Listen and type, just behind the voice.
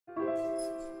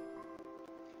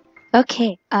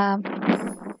Okay, I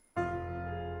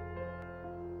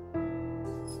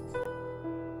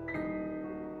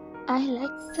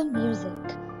like the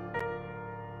music.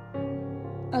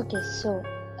 Okay, so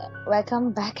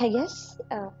welcome back, I guess.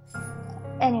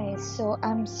 Anyways, so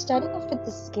I'm starting off with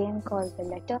this game called The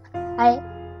Letter. I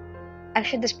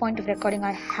actually, at this point of recording,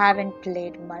 I haven't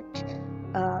played much.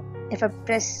 Uh, if I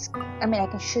press, I mean, I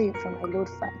can show you from my load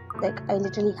file. Like, I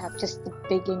literally have just the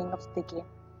beginning of the game.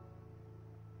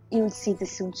 You'll see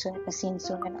this scene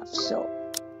soon enough. So,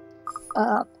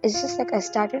 it's just like I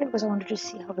started it because I wanted to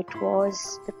see how it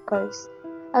was because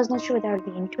I was not sure whether I would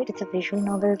be into it. It's a visual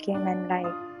novel game, and like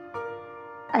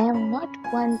I am not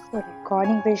one for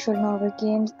recording visual novel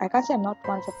games. I can't say I'm not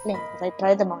one for playing because I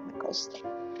try them out because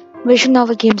visual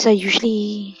novel games are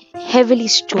usually heavily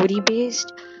story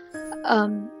based.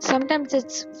 Sometimes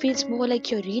it feels more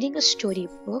like you're reading a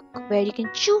storybook where you can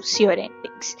choose your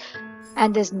endings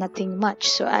and there's nothing much.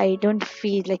 So I don't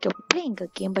feel like you're playing a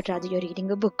game, but rather you're reading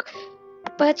a book.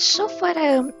 But so far,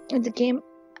 in the game,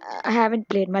 I haven't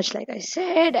played much, like I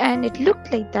said, and it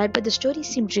looked like that. But the story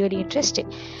seemed really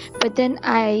interesting. But then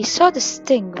I saw this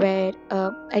thing where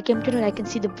I came to know I can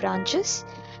see the branches,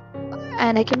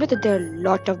 and I came to know that there are a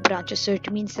lot of branches. So it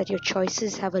means that your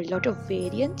choices have a lot of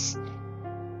variance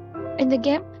in the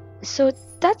game. So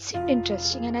that seemed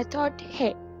interesting, and I thought,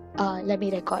 hey, let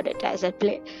me record it as I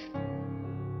play.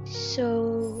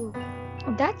 So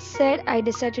that said, I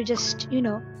decided to just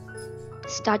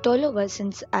start all over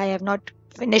since I have not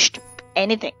finished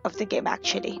anything of the game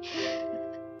actually.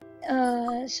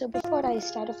 So before I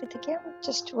start off with the game,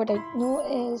 just what I know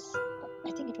is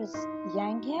I think it was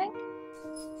Yang Yang.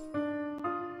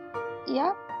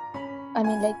 Yeah, I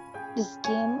mean like this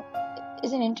game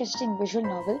is an interesting visual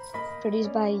novel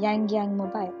produced by Yang Yang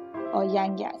Mobile or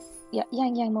Yang Yang. Yeah,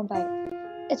 Yang Yang Mobile.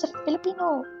 It's a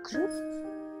Filipino group,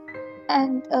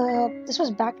 and this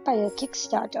was backed by a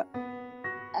Kickstarter.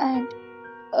 And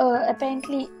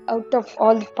apparently, out of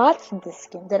all the parts in this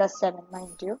game, there are 7,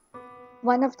 mind you.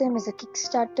 One of them is a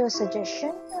Kickstarter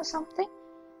suggestion or something.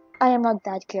 I am not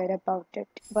that clear about it,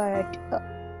 but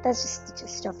that's just the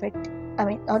gist of it. I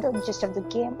mean, not the gist of the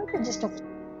game, but the gist of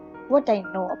what I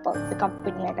know about the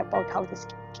company and about how this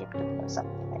game came to be or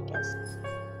something, I guess.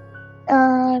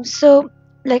 So,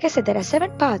 like I said, there are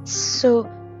 7 parts. So,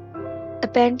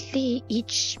 apparently,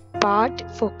 each part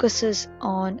focuses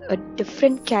on a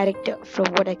different character from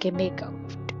what I can make out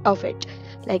of it.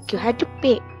 Like, you had to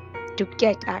pay to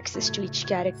get access to each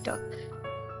character.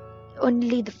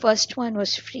 Only the first one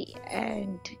was free,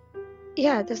 and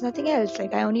yeah, there's nothing else.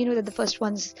 Like, I only know that the first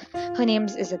one's her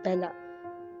name's Isabella,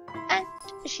 and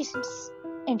she seems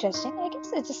interesting. I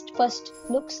guess it just first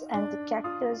looks, and the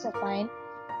characters are fine.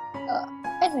 Uh,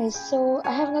 Anyways, so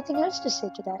I have nothing else to say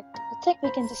to that. I think we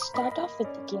can just start off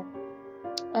with the game.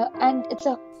 And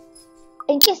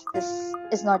in case this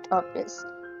is not obvious,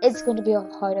 it's going to be a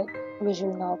horror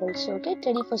visual novel. So get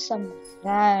ready for some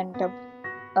random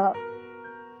uh,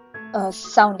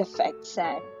 sound effects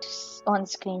and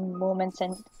on-screen moments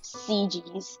and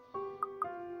CGs.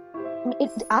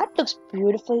 The art looks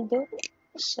beautiful though,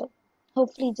 so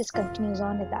hopefully it just continues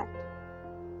on with that.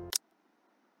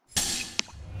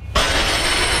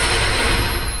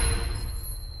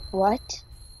 What?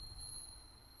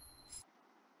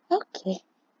 Okay.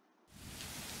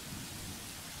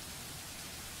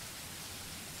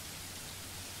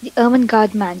 The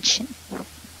Ermengarde Mansion.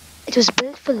 It was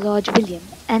built for Lord William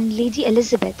and Lady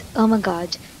Elizabeth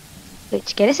Ermengarde.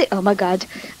 Wait, can I say Ermengarde?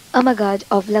 Ermengarde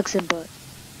of Luxembourg,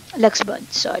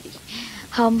 sorry.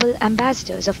 Humble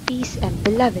ambassadors of peace and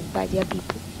beloved by their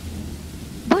people.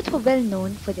 Both were well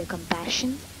known for their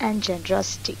compassion and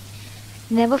generosity,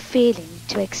 never failing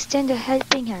to extend a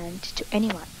helping hand to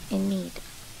anyone in need.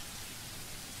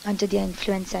 Under their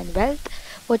influence and wealth,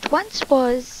 what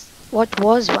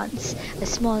was once a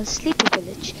small sleepy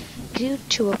village grew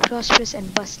to a prosperous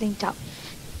and bustling town.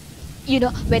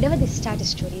 Whenever they start a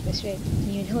story this way,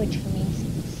 it means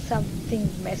something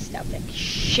messed up, like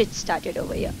shit started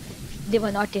over here. They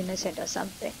were not innocent or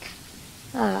something.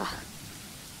 Ah.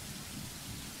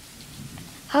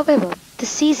 However, the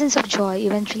seasons of joy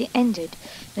eventually ended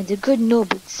when the good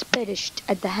nobles perished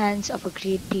at the hands of a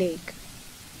great plague.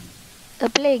 A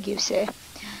plague, you say?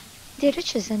 Their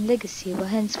riches and legacy were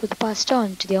henceforth passed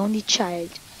on to their only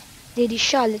child, Lady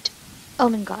Charlotte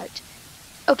Ermengarde.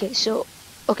 Okay,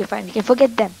 fine, we can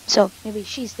forget them. So, maybe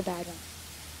she's the bad one.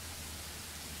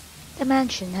 The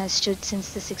mansion has stood since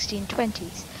the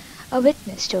 1620s, a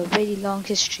witness to a very long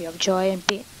history of joy and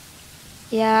pain.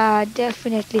 Yeah,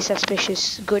 definitely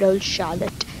suspicious, good old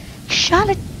Charlotte.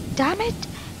 Charlotte, damn it!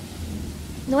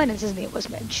 No one else's name was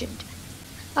mentioned.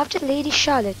 After Lady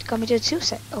Charlotte committed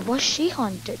suicide, or was she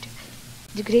haunted?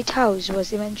 The great house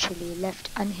was eventually left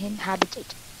uninhabited.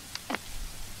 I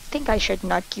think I should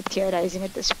not keep theorizing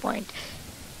at this point.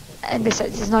 And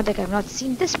besides, it's not like I've not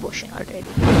seen this portion already.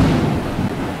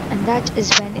 And that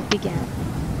is when it began.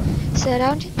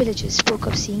 Surrounding villages spoke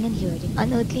of seeing and hearing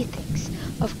unearthly things,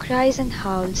 of cries and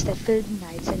howls that filled the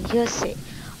nights, and hearsay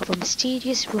of a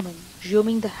mysterious woman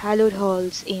roaming the hallowed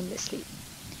halls aimlessly.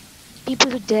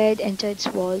 People who dared enter its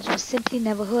walls were simply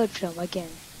never heard from again.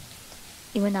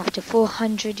 Even after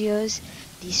 400 years,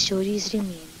 these stories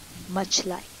remain, much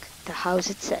like the house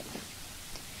itself.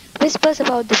 Whispers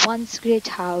about the once great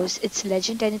house, its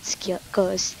legend and its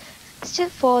curse, still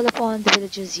fall upon the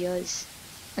villagers' ears.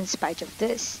 In spite of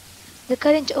this, the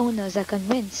current owners are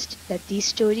convinced that these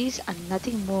stories are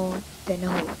nothing more than a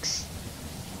hoax.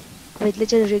 With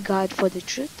little regard for the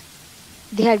truth,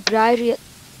 they had Briar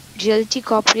Realty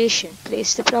Corporation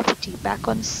place the property back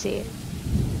on sale.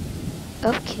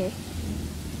 Okay.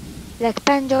 Like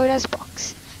Pandora's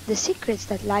box, the secrets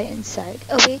that lie inside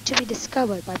await to be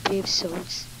discovered by brave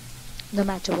souls. No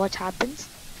matter what happens,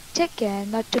 take care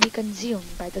not to be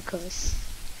consumed by the curse.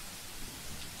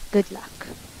 Good luck.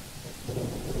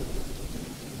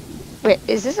 Wait,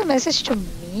 is this a message to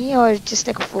me or just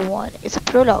like a forewarning? It's a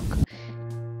prologue.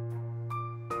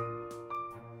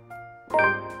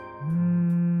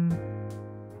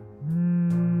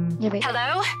 Yeah, wait.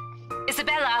 Hello?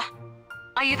 Isabella?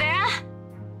 Are you there?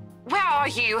 Where are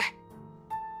you?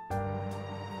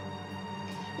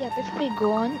 Yeah, before we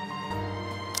go on,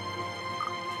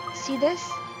 see this?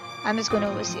 I'm just gonna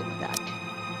oversee that.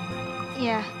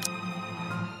 Yeah.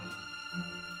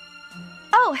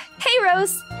 Oh, hey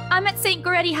Rose! I'm at St.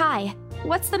 Goretti High.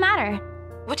 What's the matter?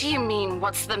 What do you mean,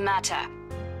 what's the matter?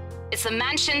 It's the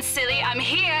mansion, silly. I'm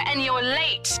here and you're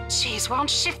late. Jeez, we're on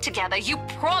shift together. You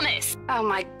promised. Oh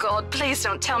my god, please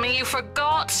don't tell me you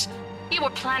forgot. You were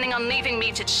planning on leaving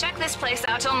me to check this place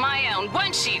out on my own,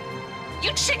 weren't you?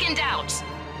 You chickened out.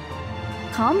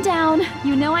 Calm down.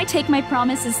 You know I take my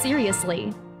promises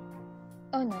seriously.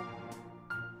 Oh no.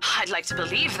 I'd like to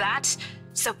believe that.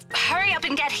 So hurry up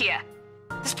and get here.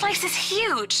 This place is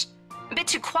huge. A bit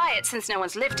too quiet since no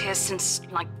one's lived here since,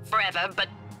 like, forever, but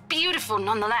beautiful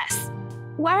nonetheless.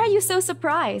 Why are you so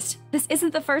surprised? This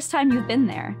isn't the first time you've been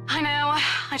there. I know.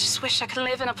 I just wish I could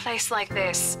live in a place like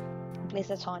this. A place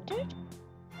that's haunted?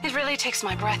 It really takes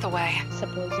my breath away.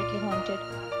 Supposedly haunted.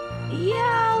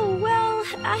 Yeah, well,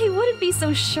 I wouldn't be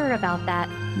so sure about that.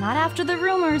 Not after the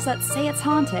rumors that say it's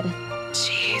haunted.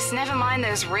 Jeez, never mind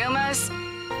those rumors.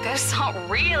 Ghosts aren't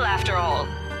real after all.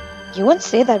 You won't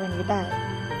say that when you die.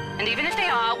 And even if they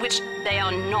are, which they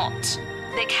are not,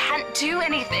 they can't do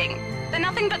anything. They're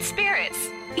nothing but spirits.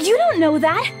 You don't know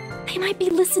that! They might be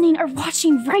listening or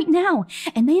watching right now,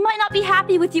 and they might not be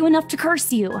happy with you enough to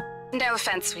curse you. No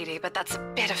offense, sweetie, but that's a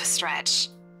bit of a stretch.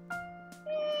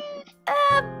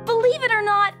 Believe it or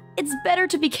not, it's better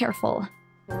to be careful.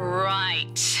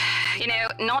 Right. You know,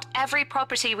 not every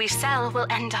property we sell will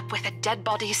end up with a dead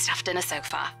body stuffed in a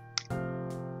sofa.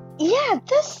 Yeah,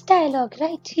 this dialogue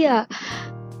right here.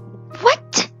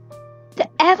 What the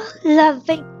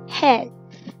ever-loving hell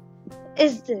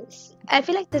is this? I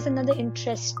feel like there's another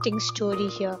interesting story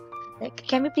here. Like,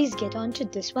 can we please get on to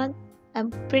this one?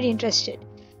 I'm pretty interested.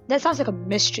 That sounds like a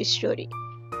mystery story.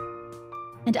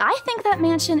 And I think that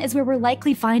mansion is where we'll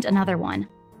likely find another one.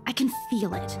 I can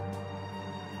feel it.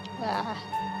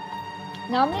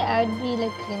 Normally I would be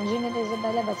like cringing at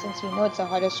Isabella, but since we know it's a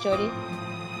horror story,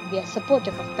 we are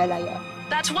supportive of Bella here.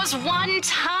 That was one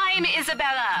time,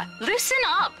 Isabella! Loosen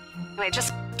up! Wait,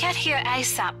 just get here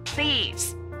ASAP,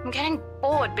 please. I'm getting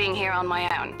bored being here on my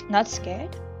own. Not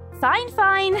scared? Fine.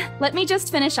 Let me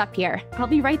just finish up here. I'll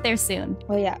be right there soon.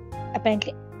 Oh yeah,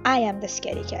 apparently I am the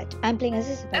scary cat. I'm playing as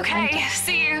Isabella. Okay,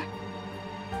 see you.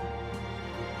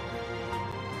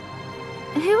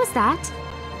 Who was that?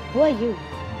 Who are you?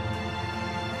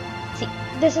 See,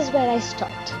 this is where I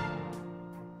stopped.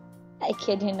 I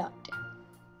kid you not.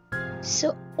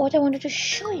 So, what I wanted to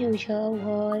show you here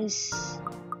was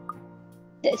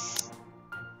this.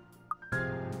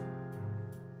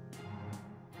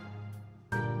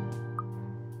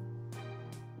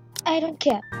 I don't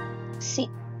care. See.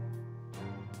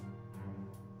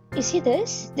 You see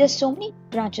this? There's so many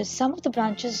branches. Some of the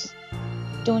branches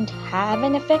don't have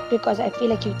an effect because I feel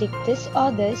like you take this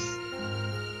or this,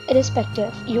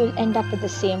 irrespective, you'll end up with the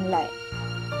same line.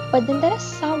 But then there are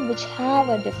some which have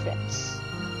a difference.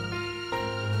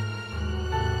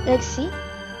 Like see,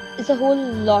 there's a whole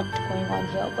lot going on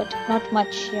here, but not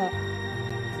much here.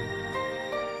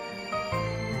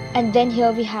 And then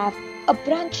here we have a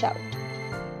branch out.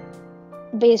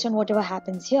 based on whatever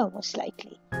happens here, most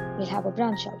likely we'll have a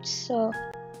branch out. So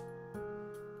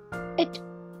it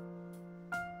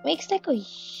makes like a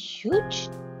huge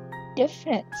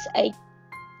difference. I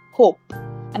hope.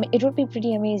 I mean, it would be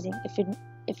pretty amazing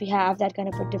if we have that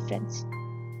kind of a difference.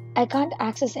 I can't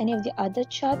access any of the other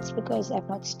charts because I've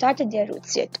not started their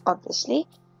routes yet, obviously.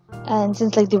 And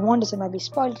since like they want us, it might be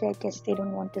spoiled. I guess they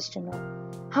don't want us to know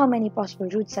how many possible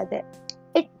routes are there.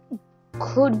 It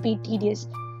could be tedious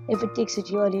if it takes a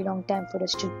really long time for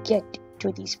us to get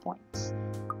to these points.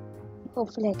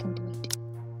 Hopefully I can do it.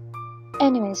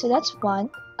 Anyway, so that's one.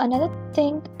 Another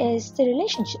thing is the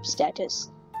relationship status.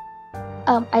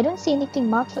 I don't see anything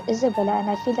marked for Isabella, and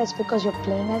I feel that's because you're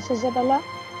playing as Isabella.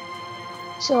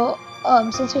 So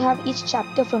since we have each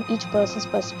chapter from each person's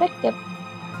perspective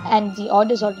and the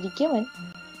order is already given,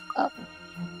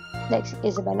 like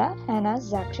Isabella, Hannah,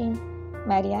 Zachary,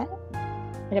 Marianne,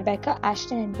 Rebecca,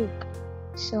 Ashton and Luke.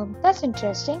 So that's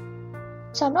interesting.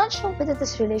 So I'm not sure whether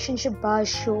this relationship bar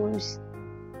shows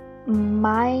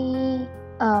my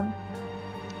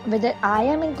whether I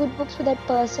am in good books with that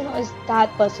person or is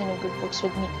that person in good books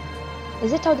with me.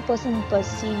 Is it how the person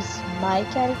perceives my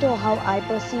character or how I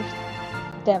perceive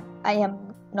them? I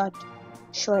am not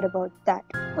sure about that,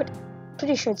 but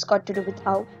pretty sure it's got to do with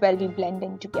how well we blend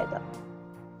in together.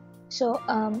 So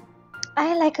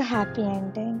I like a happy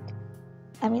ending.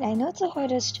 I mean, I know it's a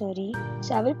horror story,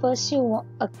 so I will pursue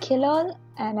a kill all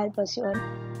and I'll pursue a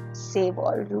save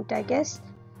all route, I guess.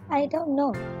 I don't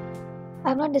know.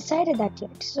 I've not decided that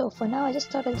yet. So for now, I just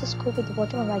thought I'll just go with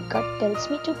whatever my gut tells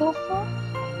me to go for.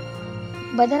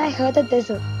 But then I heard that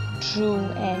there's a true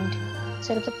end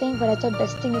sort of a thing, but I thought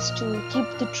best thing is to keep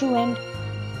the true end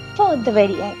for the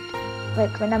very end.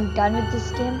 Like when I'm done with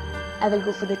this game, I will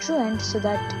go for the true end so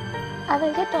that I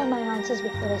will get all my answers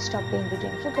before I stop playing the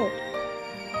game for good.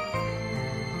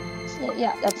 So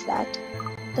yeah, that's that.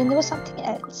 Then there was something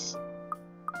else.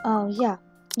 Yeah,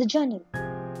 the journal.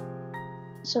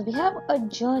 So we have a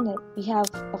journal. We have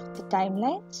of the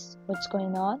timelines, what's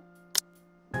going on.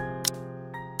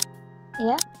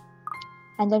 Yeah,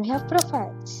 and then we have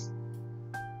profiles.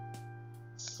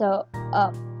 So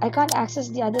I can't access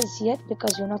the others yet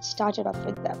because we're not started off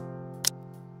with them.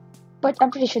 But I'm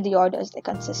pretty sure the orders they're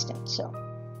consistent. So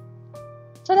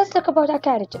let's talk about our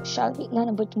character, shall we? Learn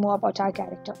a bit more about our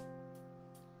character.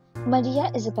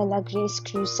 Maria Isabella Grace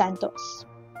Cruz Santos.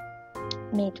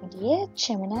 May 28th,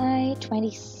 Gemini,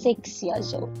 26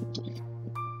 years old.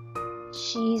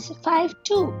 She's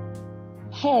 5'2".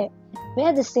 Hair,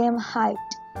 we're the same height.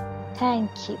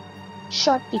 Thank you.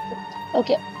 Short people.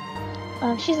 Okay.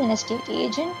 She's an estate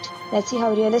agent. Let's see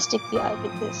how realistic we are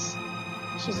with this.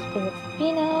 She's a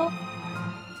Filipino.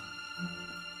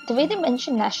 The way they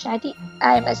mention nationality,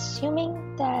 I'm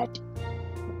assuming that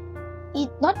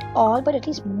not all, but at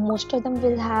least most of them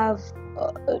will have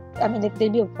there'll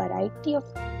be a variety of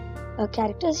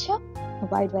characters here, a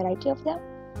wide variety of them.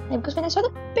 And because when I saw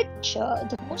the picture,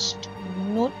 the most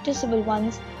noticeable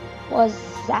ones was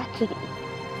Zachary.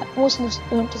 The most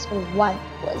noticeable one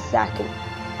was Zachary.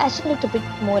 Actually looked a bit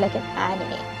more like an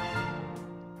anime.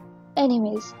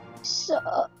 Anyways, so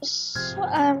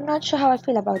I'm not sure how I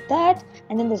feel about that.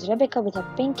 And then there's Rebecca with her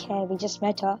pink hair. We just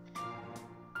met her.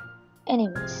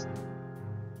 Anyways.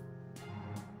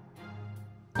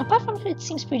 Apart from that, it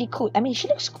seems pretty cool. I mean, she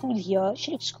looks cool here.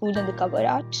 She looks cool in the cover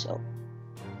art, so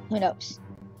who knows?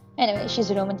 Anyway,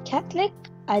 she's a Roman Catholic.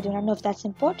 I do not know if that's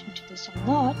important to this or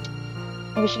not.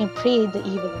 Maybe she can pray the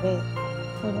evil away.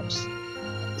 Who knows?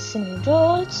 Cinnamon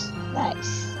rolls,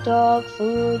 nice. Dog,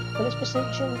 food, police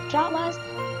procedural dramas,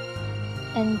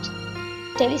 and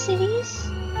teleseries.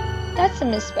 That's a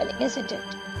misspelling, isn't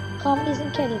it? Comedies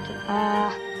and karaoke.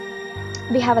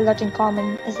 We have a lot in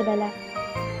common, Isabella.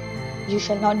 You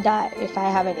shall not die if I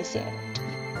have any say in it.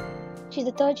 She's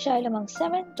the third child among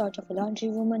 7, daughter of a laundry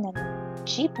woman and a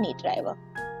jeepney driver.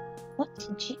 What's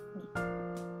a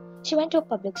jeepney? She went to a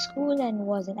public school and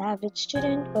was an average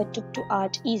student but took to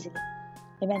art easily.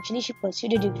 Eventually, she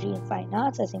pursued a degree in fine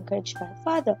arts as encouraged by her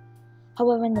father.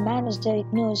 However, when the man was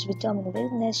diagnosed with terminal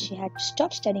illness, she had to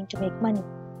stop studying to make money.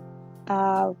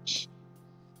 Ouch.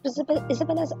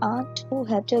 Isabella's aunt, who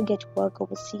helped her get work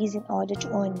overseas in order to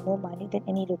earn more money than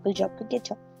any local job could get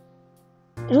her.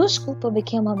 Rose Cooper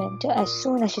became her mentor as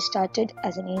soon as she started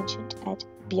as an agent at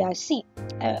BRC.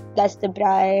 That's the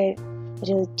Briar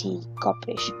Realty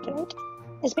Corporation, right?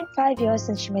 It's been 5 years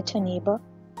since she met her neighbor,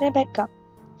 Rebecca.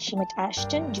 She met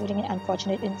Ashton during an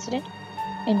unfortunate incident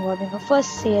involving her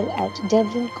first sale at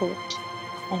Devlin Court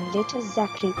and later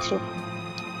Zachary through.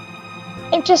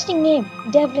 Interesting name,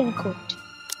 Devlin Court.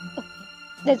 Okay,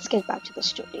 let's get back to the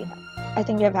story now. I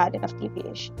think we have had enough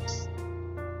deviations.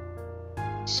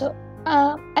 So,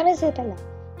 I'm Isabella.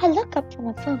 I look up from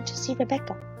my phone to see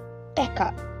Rebecca.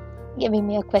 Becca, giving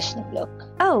me a questioning look.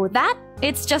 Oh, that?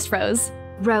 It's just Rose.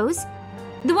 Rose?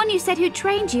 The one you said who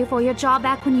trained you for your job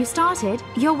back when you started?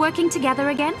 You're working together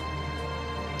again?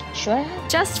 Sure.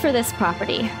 Just for this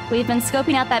property. We've been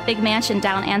scoping out that big mansion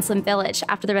down Anselm Village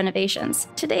after the renovations.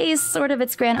 Today's sort of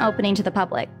its grand opening to the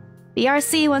public. The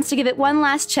RC wants to give it one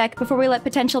last check before we let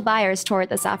potential buyers tour it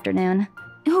this afternoon.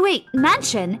 Oh, wait,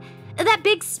 mansion? That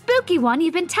big spooky one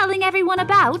you've been telling everyone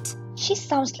about? She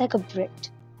sounds like a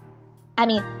Brit. I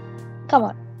mean, come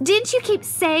on. Didn't you keep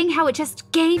saying how it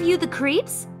just gave you the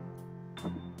creeps?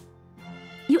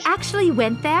 You actually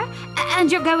went there?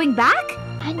 And you're going back?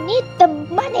 I need the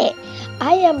money.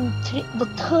 I am the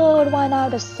third one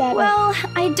out of 7. Well,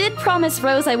 I did promise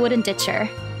Rose I wouldn't ditch her.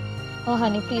 Oh,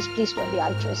 honey, please don't be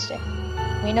altruistic.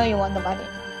 We know you want the money.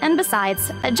 And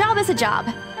besides, a job is a job.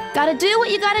 Gotta do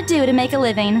what you gotta do to make a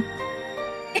living.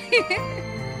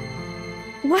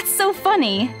 What's so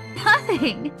funny?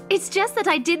 Nothing. It's just that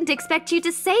I didn't expect you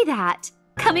to say that.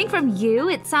 Coming from you,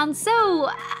 it sounds so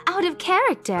out of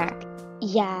character.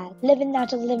 Yeah, living now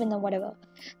to living or whatever.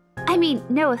 I mean,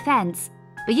 no offense,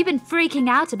 but you've been freaking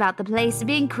out about the place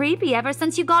being creepy ever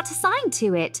since you got assigned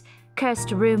to it.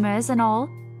 Cursed rumors and all.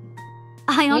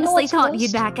 I honestly thought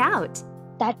you'd back out.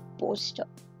 That poster.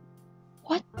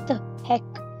 What the heck?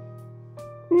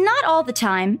 Not all the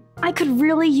time. I could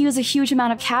really use a huge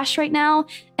amount of cash right now,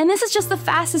 and this is just the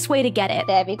fastest way to get it.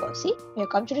 There we go. See? We have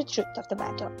come to the truth of the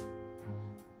matter.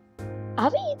 Are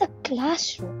we in the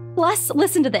classroom? Plus,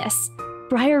 listen to this.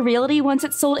 Briar Realty wants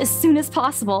it sold as soon as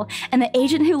possible, and the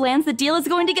agent who lands the deal is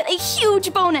going to get a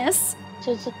huge bonus.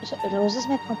 So Rose is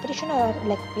my competition or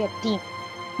like we are a team?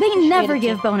 They never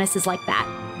give bonuses like that.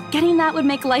 Getting that would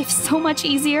make life so much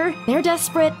easier. They're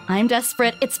desperate, I'm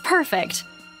desperate, it's perfect.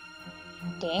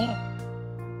 Damn.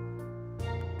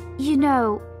 You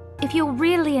know, if you're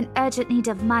really in urgent need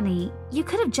of money, you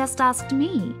could have just asked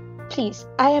me. Please,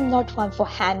 I am not one for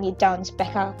hand-me-downs,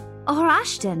 Becca. Or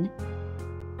Ashton.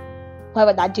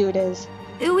 Whoever that dude is.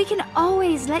 We can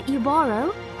always let you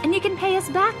borrow, and you can pay us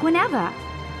back whenever.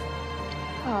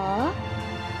 Aw,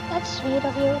 that's sweet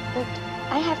of you, but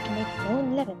I have to make my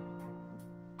own living.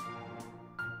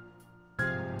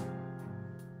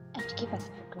 I have to keep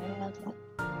myself from growing out loud.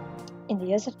 In the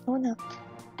years of Mona,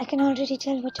 I can already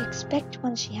tell what to expect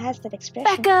once she has that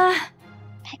expression. Becca!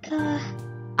 Becca!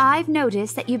 I've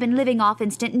noticed that you've been living off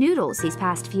instant noodles these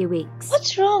past few weeks.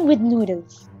 What's wrong with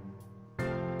noodles?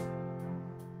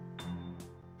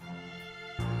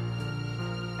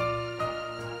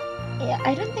 Yeah,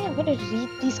 I don't think I'm going to read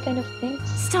these kind of things.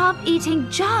 Stop eating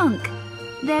junk!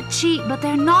 They're cheap, but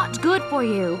they're not good for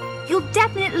you. You'll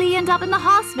definitely end up in the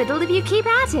hospital if you keep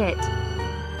at it.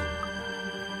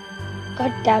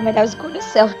 God damn it, I was going to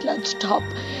self-clutch stop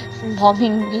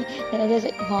momming me. And I just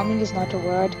like, momming is not a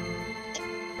word.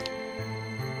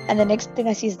 And the next thing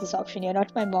I see is this option, you're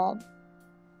not my mom.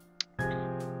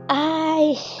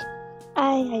 I.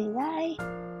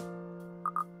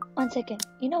 1 second.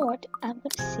 You know what? I'm going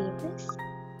to save this.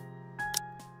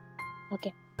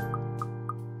 Okay.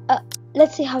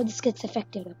 Let's see how this gets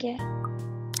affected, okay?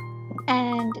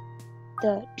 And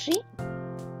the tree.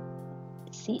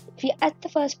 See, we're at the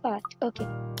first part. Okay.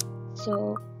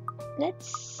 So,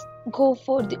 let's go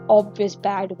for the obvious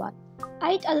bad one.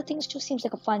 I eat other things too seems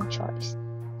like a fun choice.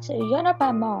 So, you're not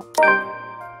my mom.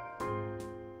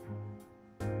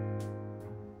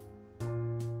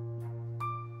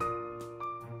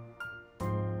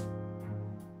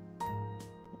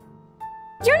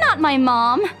 You're not my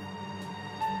mom!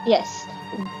 Yes,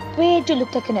 way to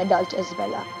look like an adult,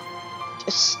 Isabella.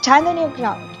 Just stand on your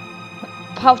ground,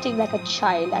 pouting like a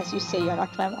child as you say you're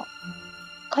not my mom.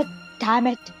 God damn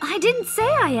it. I didn't say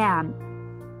I am.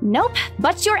 Nope,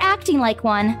 but you're acting like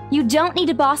one. You don't need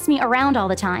to boss me around all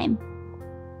the time.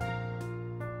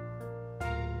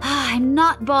 I'm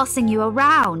not bossing you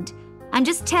around. I'm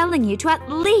just telling you to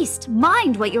at least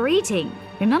mind what you're eating.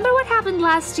 Remember what happened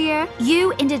last year?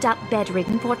 You ended up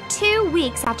bedridden for 2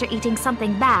 weeks after eating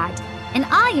something bad, and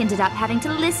I ended up having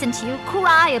to listen to you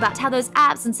cry about how those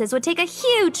absences would take a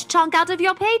huge chunk out of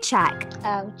your paycheck.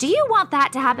 Ouch. Do you want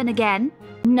that to happen again?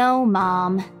 No,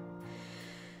 Mom.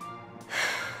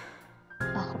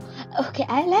 Oh, okay,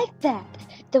 I like that.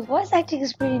 The voice acting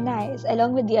is pretty nice,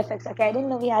 along with the effects. Okay, I didn't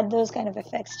know we had those kind of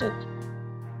effects too.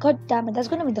 God damn it, that's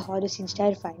gonna make the horror scenes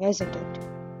terrifying, isn't it?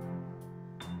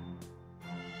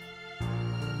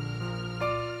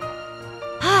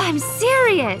 I'm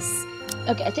serious.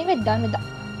 Okay, I think we're done with the...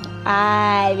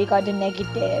 we got a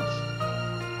negative.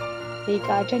 We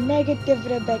got a negative,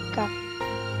 Rebecca.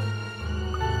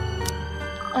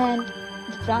 And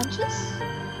the branches?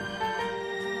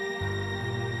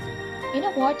 You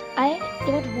know what? I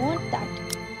don't want that.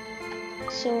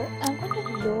 So I'm going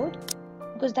to load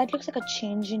because that looks like a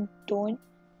change in tone.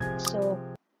 So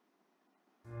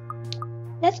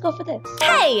let's go for this.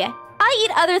 Hey! I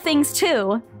eat other things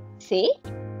too. See?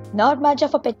 Not much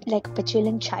of a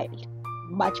petulant child.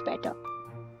 Much better.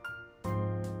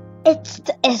 It's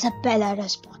the Isabella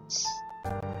response.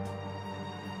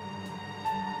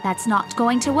 That's not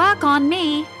going to work on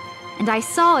me. And I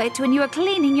saw it when you were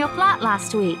cleaning your flat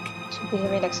last week. She's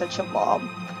behaving like such a mom.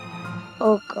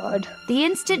 Oh god. The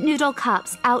instant noodle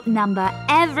cups outnumber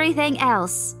everything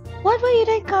else. What were you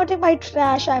doing counting my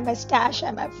trash and my stash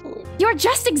and my food? You're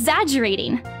just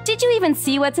exaggerating. Did you even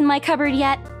see what's in my cupboard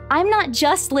yet? I'm not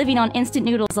just living on instant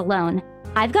noodles alone.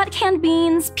 I've got canned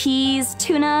beans, peas,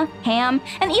 tuna, ham,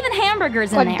 and even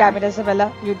hamburgers in God there. damn it,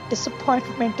 Isabella. You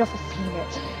disappointment of a female.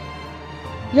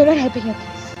 You're not helping your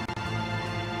case.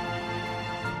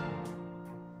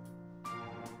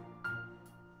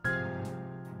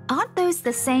 Aren't those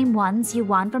the same ones you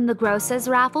won from the grocer's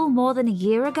raffle more than a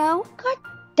year ago? God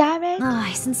damn it.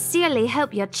 I sincerely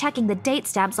hope you're checking the date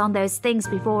stamps on those things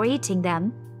before eating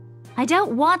them. I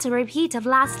don't want a repeat of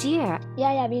last year.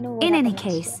 Yeah, we know what In any happened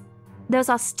last case, those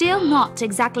are still not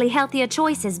exactly healthier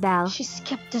choices, Belle. year. She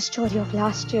skipped the story of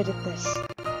last year in this.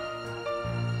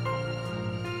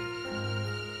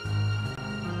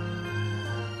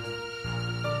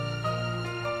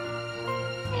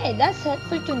 Hey, that's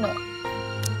helpful to know.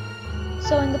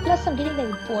 So in the plus, I'm getting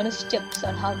like bonus tips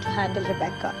on how to handle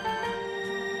Rebecca.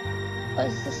 Or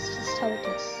is this just how it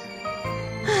is?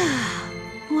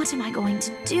 What am I going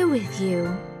to do with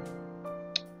you?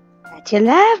 That you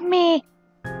love me.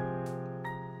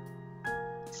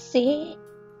 See?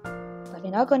 But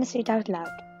we're not going to say it out loud.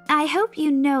 I hope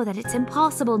you know that it's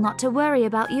impossible not to worry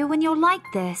about you when you're like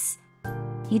this.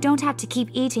 You don't have to keep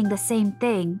eating the same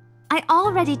thing. I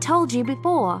already told you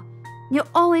before. You're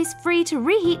always free to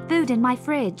reheat food in my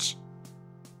fridge.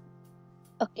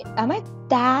 Okay, am I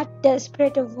that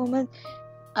desperate a woman?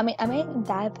 Am I in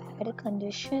that bad a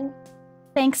condition?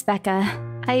 Thanks,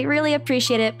 Becca. I really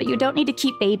appreciate it, but you don't need to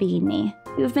keep babying me.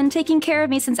 You've been taking care of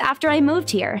me since after I moved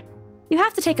here. You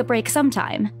have to take a break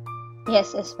sometime.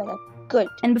 Yes, Isabella. Good.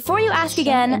 And before you ask Strong,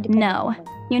 again, independent no. woman.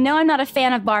 You know I'm not a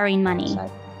fan of borrowing money.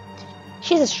 Sorry.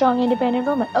 She's a strong, independent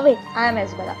woman. Oh wait, I'm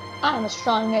Isabella. I'm a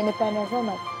strong, independent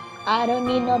woman. I don't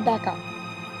need no backup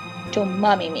to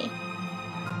mummy me.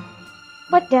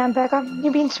 But damn, Becca,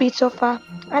 you've been sweet so far.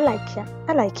 I like ya.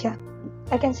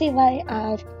 I can see why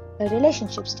our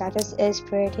relationship status is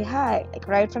pretty high, like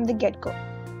right from the get-go.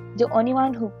 The only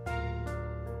one who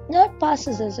not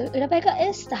passes us, Rebecca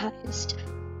is the highest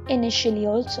initially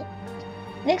also.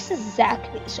 Next is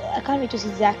Zachary, so I can't wait to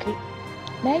see Zachary.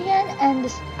 Marianne and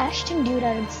this Ashton dude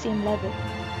are on the same level.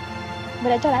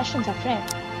 But I thought Ashton's our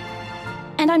friend.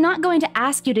 And I'm not going to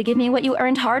ask you to give me what you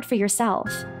earned hard for yourself.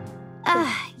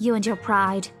 You and your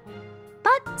pride.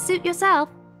 But suit yourself.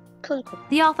 Cool.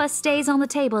 The offer stays on the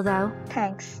table, though.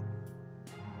 Thanks.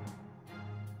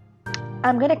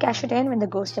 I'm gonna cash it in when the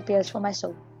ghost appears for my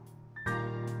soul.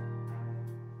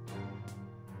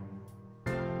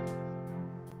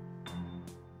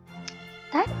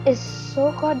 That is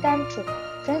so goddamn true.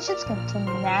 Friendships can turn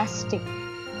nasty.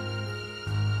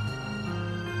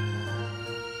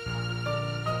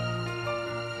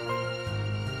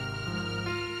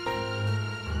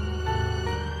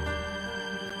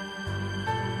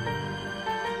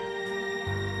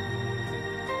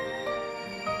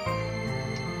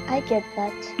 I get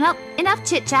that. Well, enough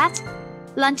chit-chat.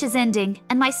 Lunch is ending,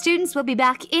 and my students will be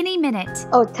back any minute.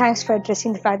 Oh, thanks for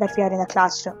addressing the fact that we are in a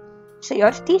classroom. So you're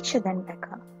a teacher then,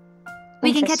 Becca.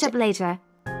 We can catch up later.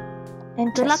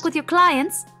 Good luck with your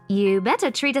clients. You better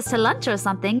treat us to lunch or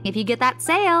something if you get that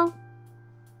sale.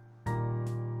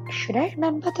 Should I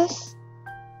remember this?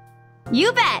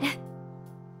 You bet!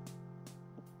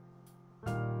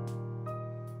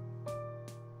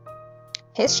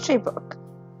 History book.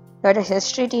 You're a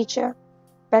history teacher?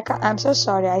 Becca, I'm so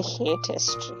sorry, I hate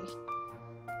history.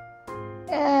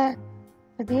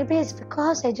 But maybe it's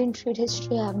because I didn't read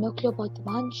history, I have no clue about the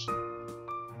bunch.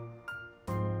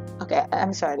 Okay,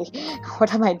 I'm sorry.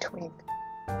 What am I doing?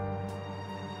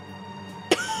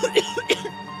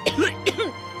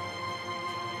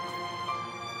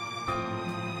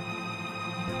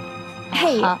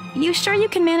 Hey, you sure you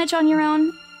can manage on your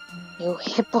own? You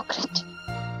hypocrite.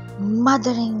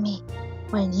 Mothering me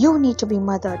when you need to be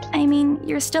mothered. I mean,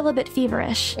 you're still a bit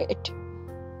feverish. Wait.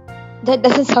 That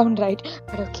doesn't sound right,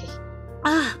 but okay.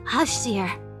 Hush,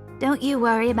 dear. Don't you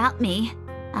worry about me.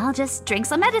 I'll just drink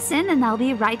some medicine and I'll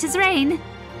be right as rain.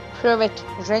 Prove it.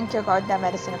 Drink your goddamn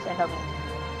medicine in front of me.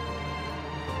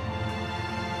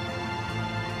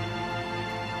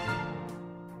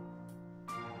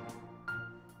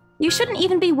 You shouldn't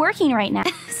even be working right now.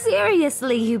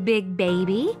 Seriously, you big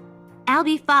baby. I'll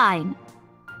be fine.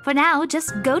 For now,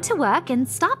 just go to work and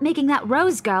stop making that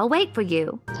Rose girl wait for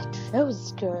you. That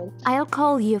Rose girl. I'll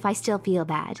call you if I still feel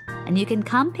bad, and you can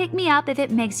come pick me up if it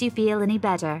makes you feel any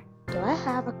better. Do I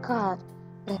have a car?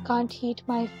 I can't eat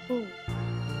my food.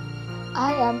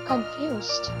 I am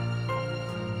confused.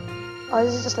 Or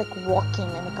is it just like walking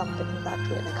in a company that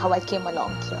way, like how I came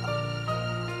along here?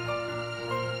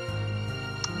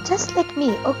 Just like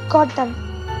me. Oh god damn.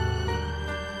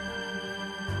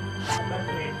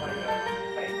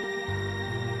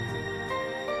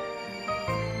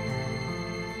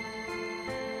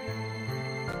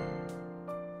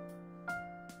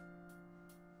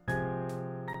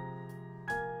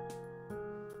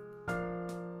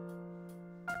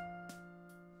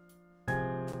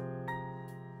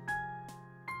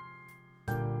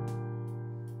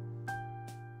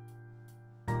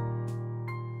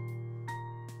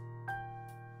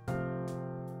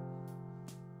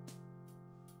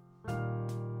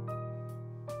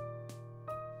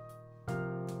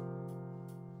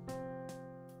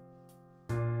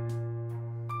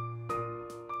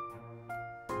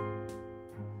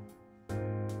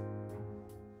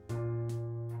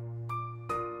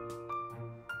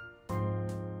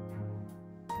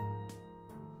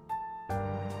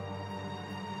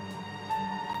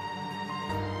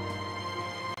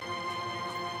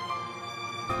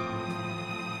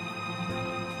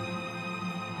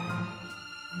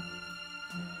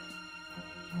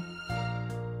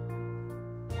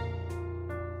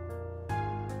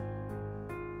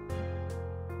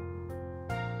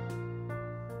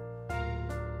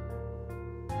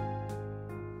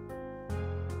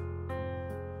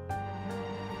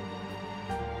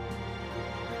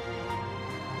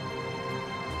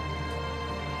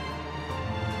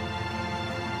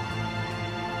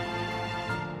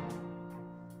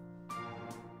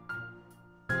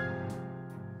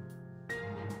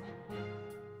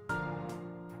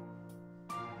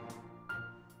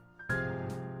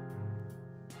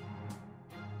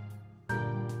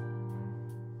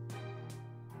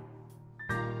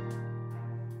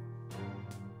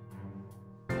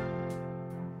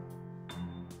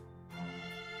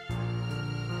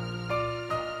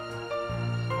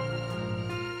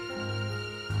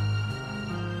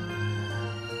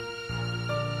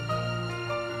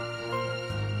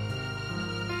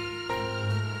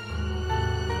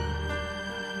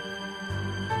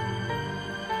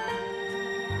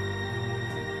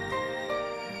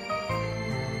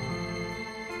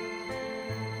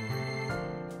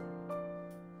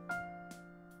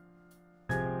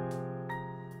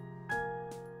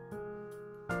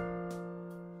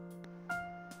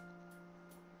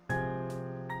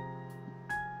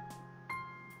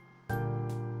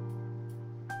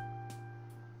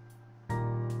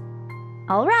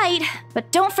 All right, but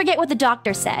don't forget what the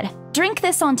doctor said. Drink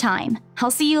this on time.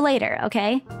 I'll see you later,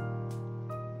 okay?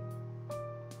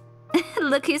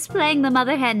 Look who's playing the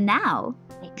mother hen now.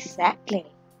 Exactly.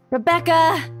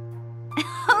 Rebecca!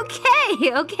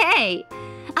 Okay.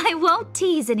 I won't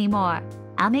tease anymore.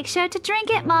 I'll make sure to drink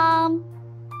it, Mom.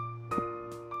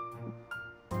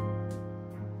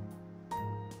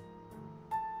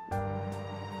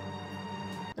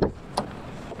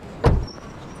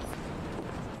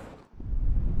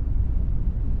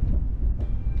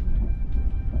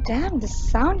 Damn, the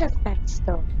sound effects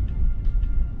though.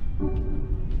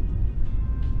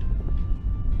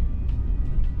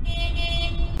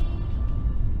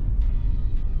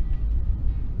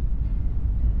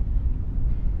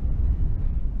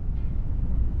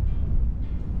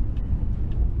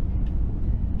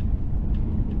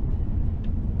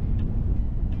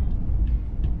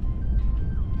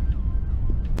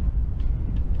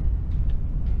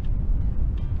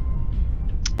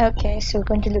 Okay, so we're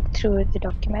going to look through the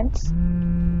documents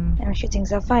and make sure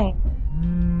things are fine.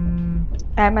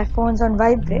 And my phone's on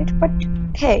vibrate, but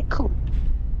hey, cool.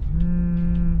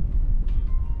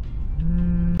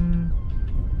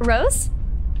 Rose?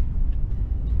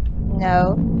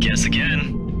 No. Guess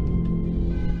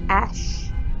again.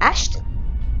 Ashton.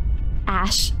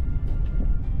 Ash.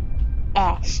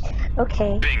 Ash.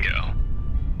 Okay. Bingo.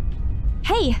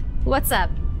 Hey, what's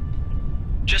up?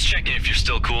 Just checking if you're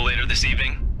still cool later this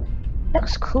evening.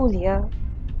 Looks cool here.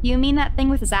 You mean that thing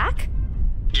with Zach?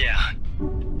 Yeah.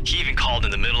 He even called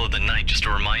in the middle of the night just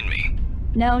to remind me.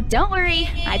 No, don't worry.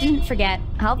 I didn't forget.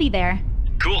 I'll be there.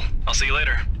 Cool. I'll see you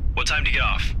later. What time do you get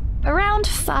off? Around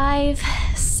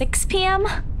 6 p.m.?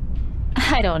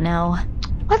 I don't know.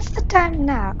 What's the time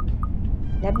now?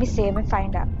 Let me save and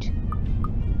find out.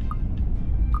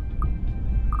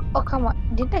 Oh, come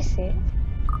on. Didn't I save?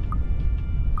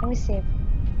 Let me save.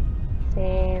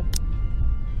 Save.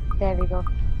 There we go.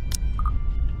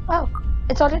 Oh,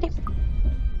 it's already.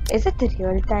 Is it the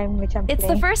real time which I'm It's the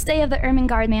playing? first day of the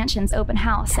Ermengarde Mansion's open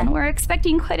house, and we're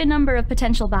expecting quite a number of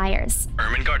potential buyers.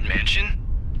 Ermengarde Mansion?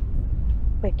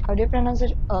 Wait, how do you pronounce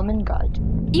it? Ermengarde.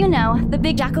 You know, the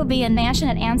big Jacobean mansion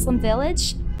at Anselm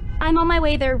Village? I'm on my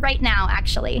way there right now,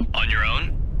 actually. On your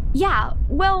own? Yeah,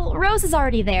 well, Rose is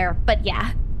already there, but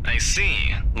yeah. I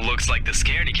see. Looks like the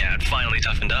scaredy cat finally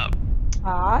toughened up.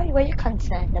 Ah, were you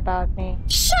concerned about me?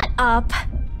 Shut up!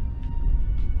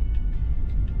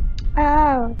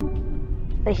 Oh.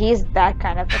 So he's that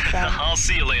kind of a friend. I'll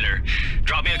see you later.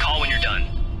 Drop me a call when you're done.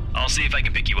 I'll see if I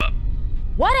can pick you up.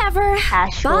 Whatever.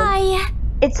 Ashwood. Bye.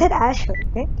 It said Ashwood,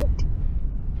 didn't it?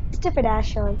 Stupid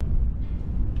Ashwood.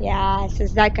 Yeah, it's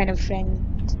just that kind of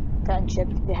friendship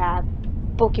they have.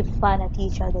 Poking fun at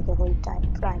each other the whole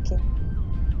time, pranking.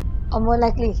 Or more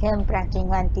likely him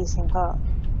pranking and teasing her.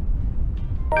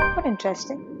 What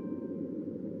interesting.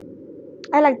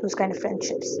 I like those kind of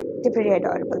friendships. They're pretty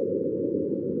adorable.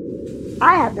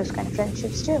 I have those kind of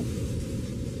friendships too.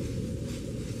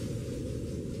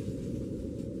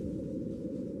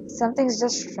 Something's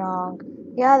just wrong.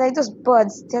 Yeah, like those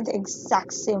birds, they're the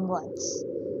exact same ones.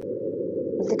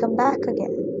 Will they come back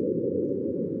again?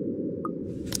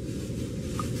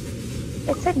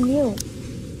 It said new.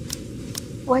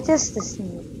 What is this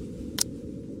new?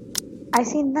 I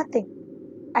see nothing.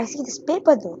 I see this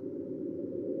paper though.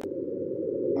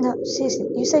 No, seriously,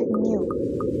 you said new.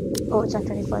 Oh, it's on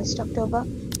 21st October.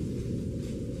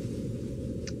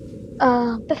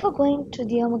 Before going to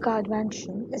the Ermengarde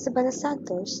Mansion, Isabella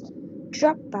Santos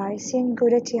dropped by St.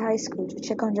 Goretti High School to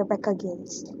check on Rebecca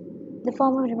Gales. The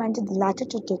former reminded the latter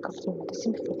to take a few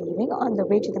medicine before leaving. On the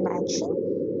way to the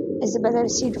mansion, Isabella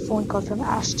received a phone call from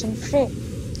Ashton Frey,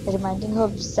 reminding her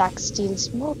of Zack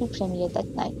Steele's movie premiere that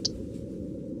night.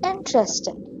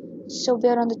 Interesting. So we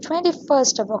are on the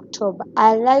 21st of October.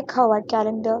 I like how our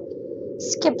calendar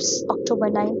skips October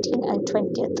 19th and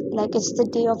 20th. Like it's the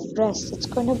day of rest. It's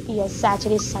gonna be a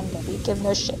Saturday, Sunday. We give no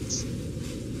shits.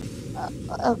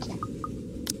 Okay.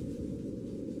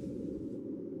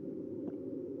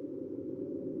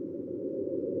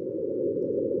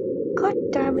 God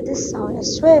damn it, this sound. I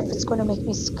swear if it's gonna make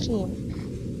me scream.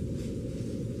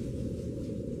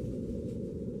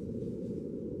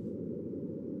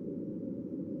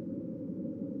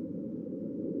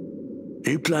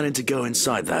 You planning to go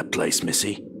inside that place,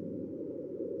 Missy?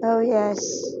 Oh yes.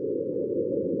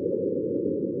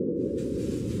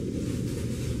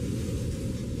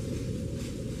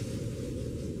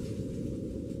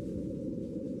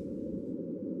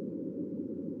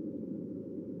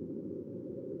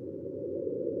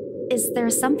 Is there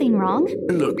something wrong?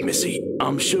 Look, Missy,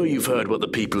 I'm sure you've heard what the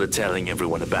people are telling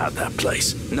everyone about that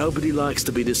place. Nobody likes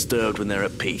to be disturbed when they're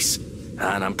at peace.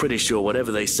 And I'm pretty sure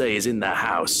whatever they say is in that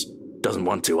house doesn't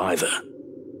want to either.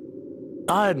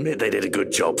 I admit they did a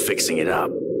good job fixing it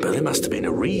up, but there must have been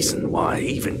a reason why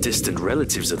even distant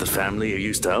relatives of the family who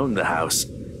used to own the house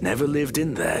never lived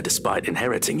in there despite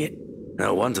inheriting it.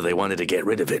 No wonder they wanted to get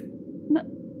rid of it.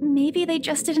 Maybe they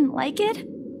just didn't like it?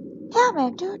 Yeah,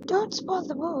 man, dude, don't spoil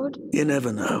the mood. You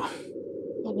never know.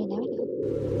 Yeah, we never know.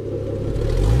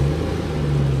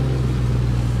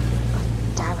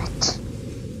 God damn it.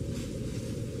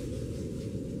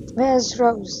 Where's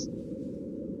Rose?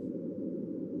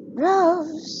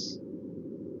 Rose!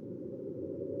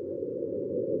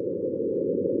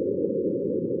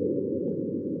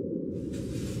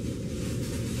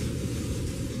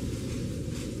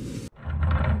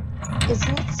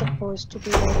 Isn't it supposed to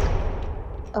be like,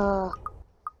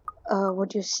 what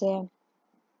do you say?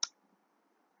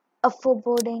 A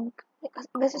foreboding?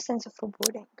 There's a sense of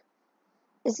foreboding.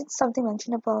 Is it something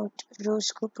mentioned about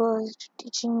Rose Cooper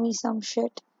teaching me some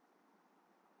shit?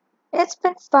 It's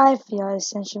been 5 years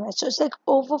since she met. So it's like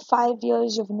over 5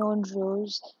 years you've known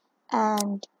Rose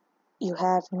and you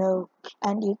have no,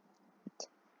 and you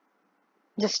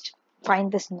just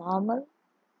find this normal?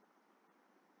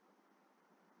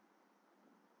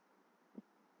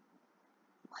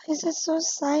 Why is it so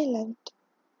silent?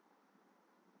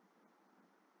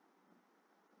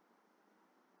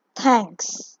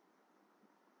 Thanks.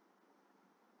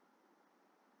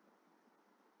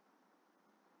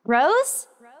 Rose?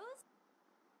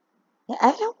 Yeah,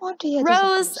 I don't want to hear this.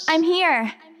 Rose, I'm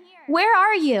here. Where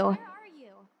are you?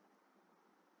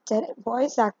 That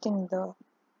voice acting though.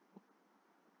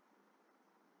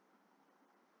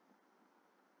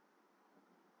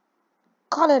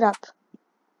 Call it up.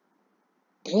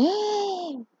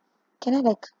 Damn. Can I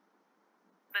like?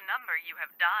 The number you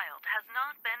have dialed has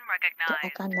not been I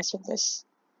recognized. can't mess with this.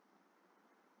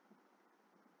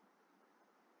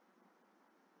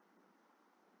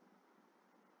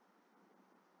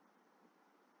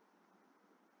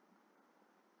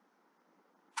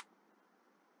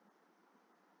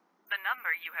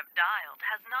 number you have dialed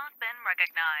has not been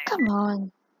recognized. Come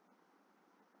on.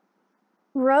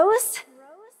 Rose?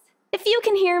 If you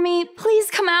can hear me, please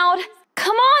come out.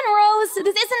 Come on, Rose!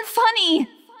 This isn't funny!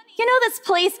 You know this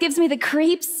place gives me the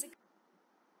creeps.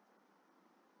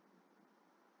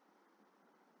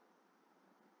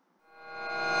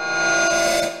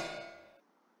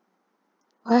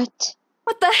 What?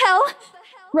 What the hell?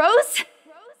 Rose?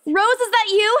 Rose, is that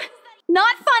you?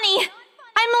 Not funny!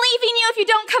 I'm leaving you if you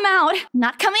don't come out!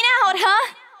 Not coming out,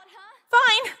 huh?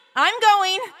 Fine, I'm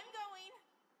going.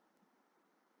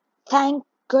 Thank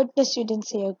goodness you didn't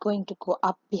say you're going to go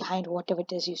up behind whatever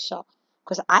it is you saw.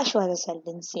 Because I sure as hell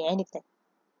didn't see anything.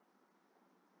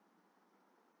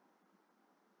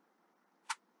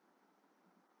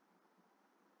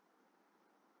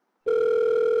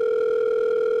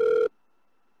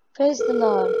 Praise the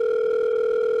Lord.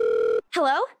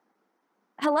 Hello?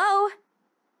 Hello?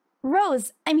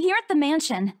 Rose, I'm here at the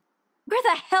mansion. Where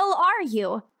the hell are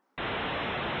you?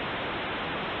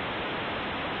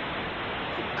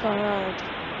 God.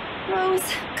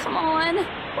 Rose, come on.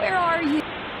 Where are you?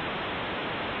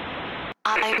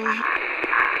 I'm attic.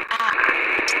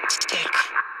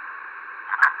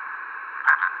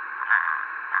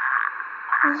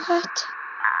 What?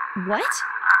 What?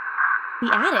 The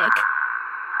attic?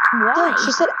 No, Why?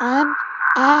 she said I'm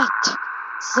at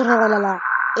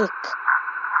ick.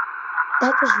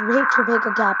 That was way too big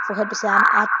a gap for her to say I'm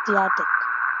at the attic.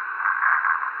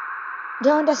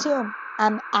 Don't assume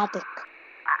I'm attic.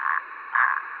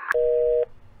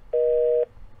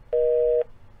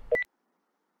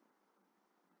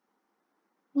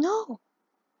 No.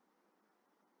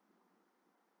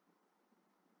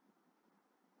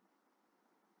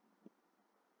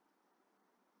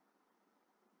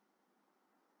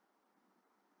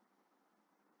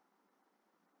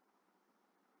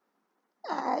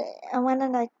 I wanna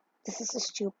like this is so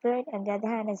stupid, and the other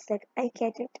hand it's like I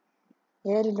get it.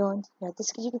 You're alone, you're at the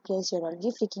creepy place, you're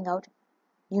already freaking out.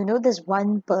 You know there's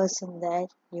one person there,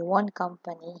 you want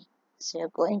company, so you're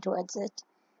going towards it.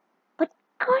 But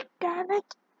god damn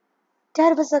it,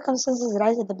 terrible circumstances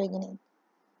right at the beginning.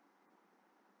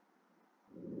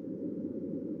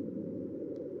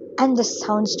 And the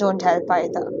sounds don't help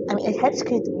either. I mean, it helps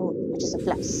create the mood, which is a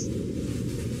plus.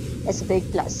 It's a big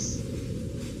plus.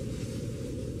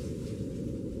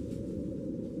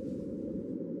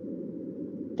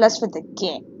 Plus for the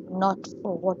game, not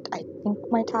for what I think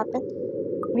might happen.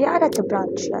 We are at the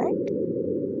branch, right?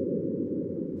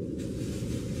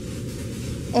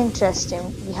 Interesting.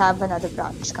 We have another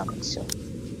branch coming soon.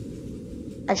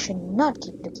 I should not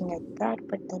keep looking at that,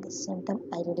 but at the same time,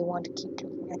 I really want to keep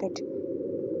looking at it.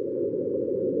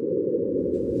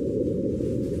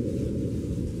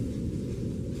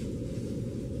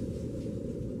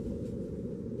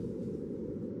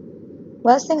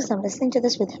 Worst thing is I'm listening to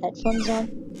this with headphones on.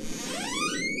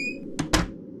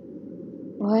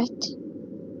 What?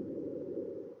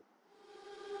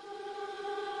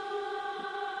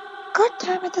 God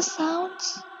damn it, the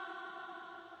sounds.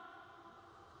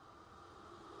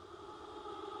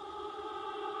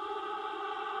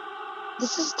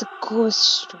 This is the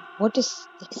ghost room. What is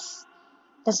this?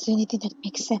 Does do anything that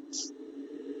makes sense?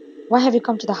 Why have you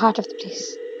come to the heart of the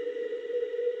place?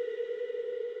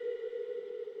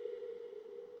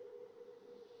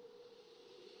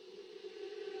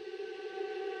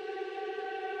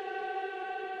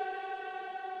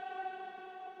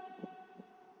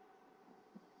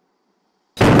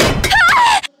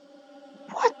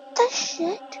 What the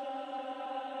shit?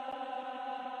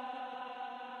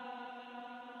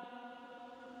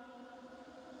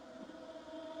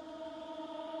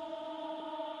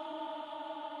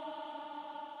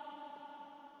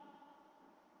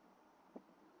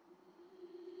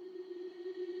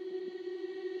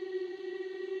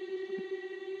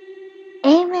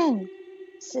 Amen,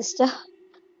 sister.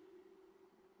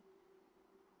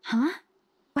 Huh?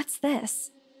 What's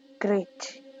this?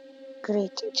 Great.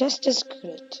 Great. Just as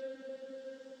great.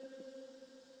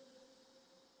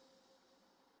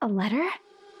 A letter?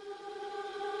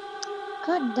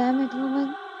 God damn it,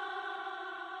 woman.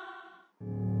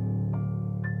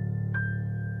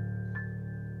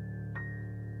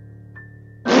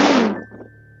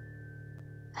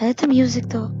 I like the music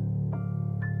though.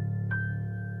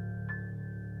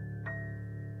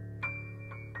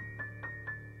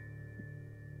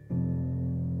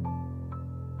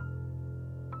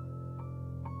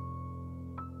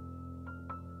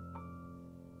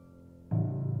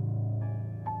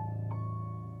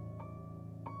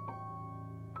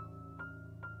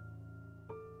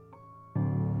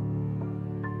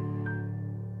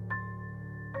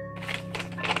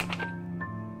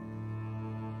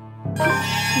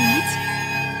 What?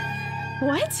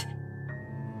 What?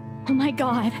 Oh my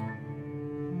god.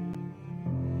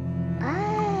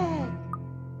 Ah!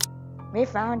 We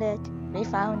found it. We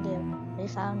found you. We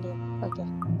found you. Okay,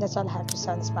 that's all I have to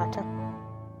say on this matter.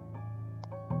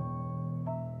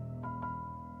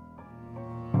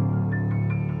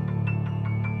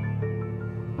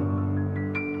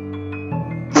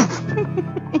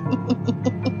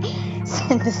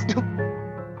 Send this to.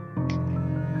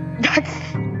 That's.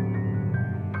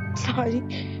 Sorry.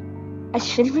 I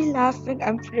shouldn't be laughing.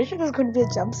 I'm pretty sure there's going to be a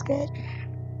jump scare.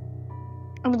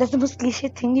 I mean, that's the most cliche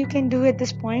thing you can do at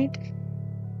this point.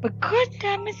 But god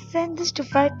damn it, send this to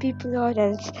 5 people or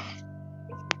else.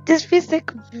 This feels like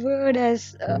weird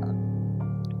as, those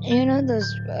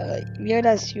weird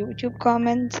as YouTube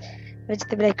comments. Which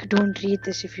they'll be like, don't read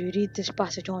this. If you read this,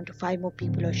 pass it on to 5 more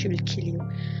people or she will kill you.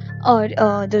 Or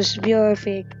those weird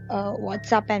fake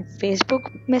WhatsApp and Facebook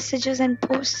messages and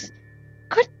posts.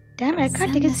 God damn it, I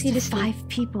can't take it seriously. 5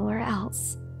 people or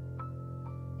else.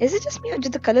 Is it just me or do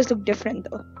the colors look different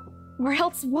though? Or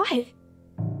else what?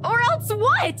 Or else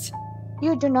what?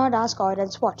 You do not ask or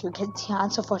else what. You get the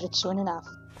answer for it soon enough.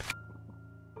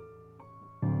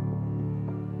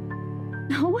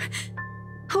 No.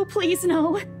 Oh, please,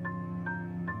 no.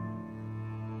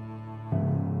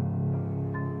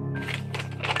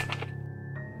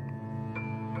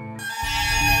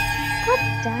 God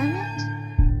damn it.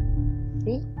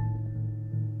 See?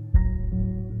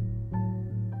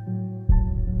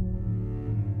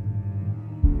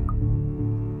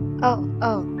 Oh.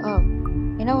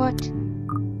 You know what?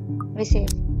 We save.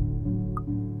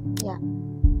 Yeah.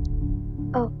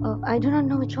 Oh, I do not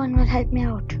know which one will help me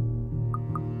out.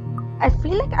 I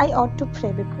feel like I ought to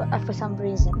pray for some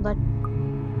reason, but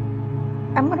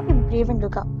I'm gonna be brave and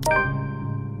look up.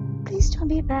 Please don't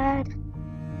be bad.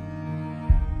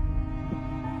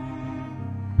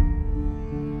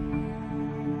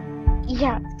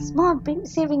 Yeah, small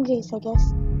saving grace, I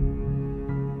guess.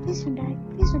 Please don't die.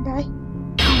 Please don't die.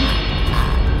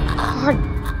 God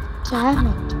damn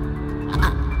it.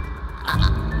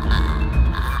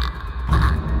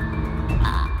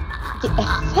 The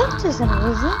effect is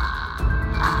amazing.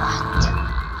 What?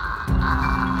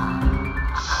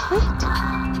 Shit.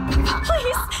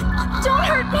 Please, don't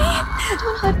hurt me.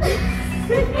 Don't hurt me.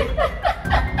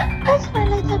 Don't smile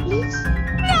like that, please.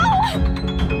 No!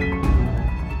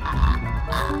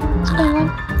 What's going on?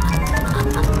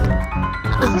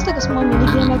 Is this like a small mini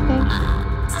game, I think?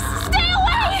 Stay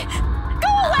away! Go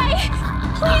away!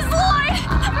 Please, Lord!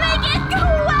 Make it go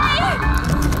away!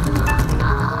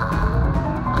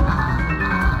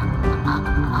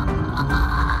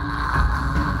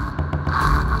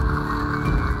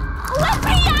 Let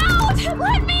me out!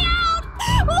 Let me out!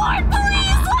 Lord,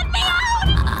 please, let me out!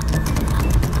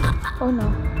 Oh no.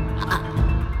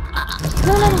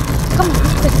 No. Come on,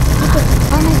 let's quit.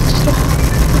 Oh no, just quit.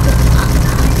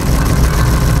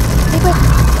 Hey, quit.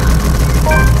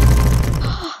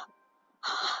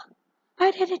 I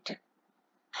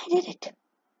did it.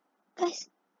 Guys,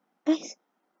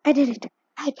 I did it.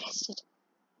 I pressed it.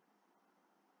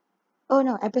 Oh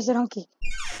no, I pressed the wrong key.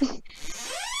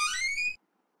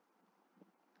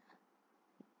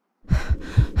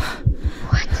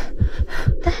 What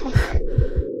the heck?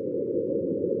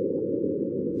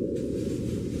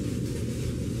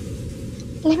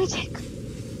 Let me check.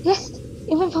 Yes,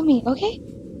 even for me, okay?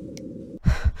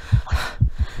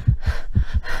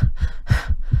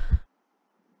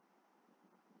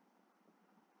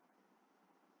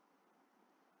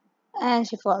 And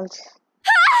she falls.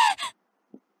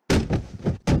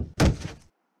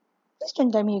 Please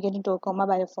don't tell me you get into a coma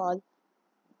by a fall.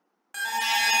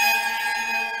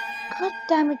 God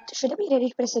damn it. Should I be ready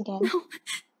to press again? No.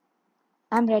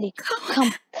 I'm ready.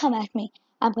 Come at me.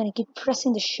 I'm gonna keep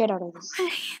pressing the shit out of this.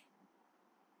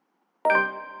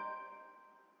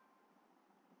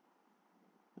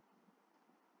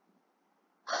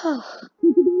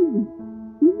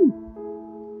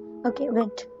 Okay,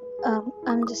 wait.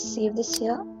 I'm just save this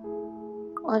here.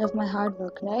 All of my hard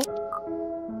work, right?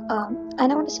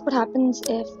 And I want to see what happens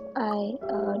if I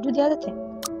do the other thing.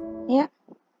 Yeah.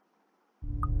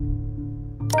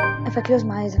 If I close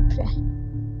my eyes and pray.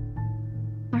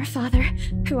 Our Father,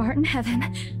 who art in heaven,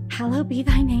 hallowed be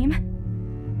thy name.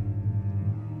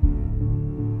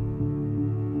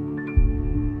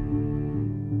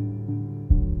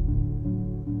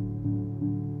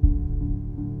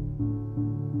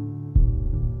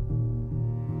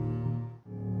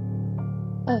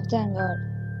 Oh, thank God.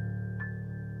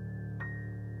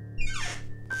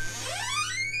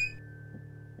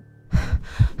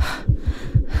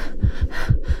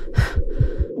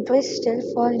 Do I still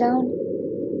fall down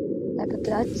like a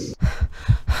klutz?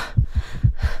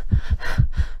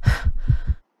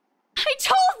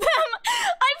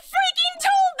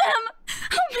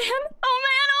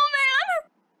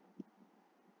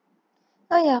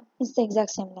 It's the exact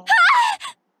same line.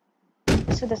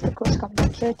 So does the ghost come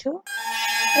back here too?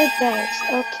 It does.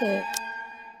 Okay.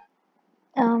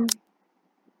 Okay,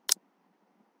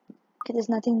 there's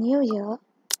nothing new here.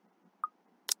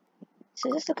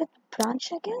 So just look at the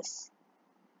branch, I guess.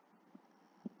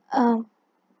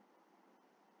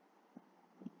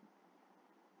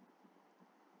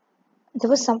 There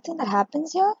was something that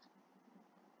happens here.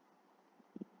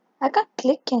 I can't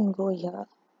click and go here.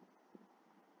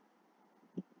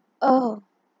 Oh,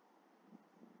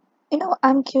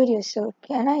 I'm curious. So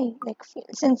can I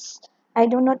since I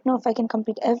do not know if I can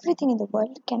complete everything in the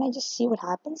world, can I just see what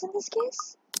happens in this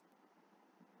case?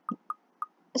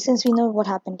 Since we know what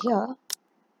happened here.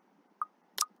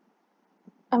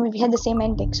 I mean, we had the same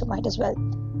ending, so might as well.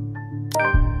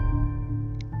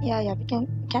 Yeah, we can.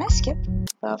 Can I skip?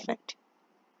 Perfect.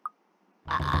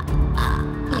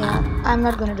 Yeah, I'm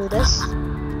not gonna do this.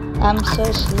 I'm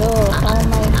so slow. Oh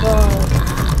my god.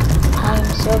 I am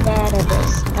so bad at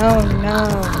this. Oh no.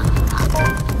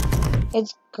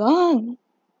 It's gone.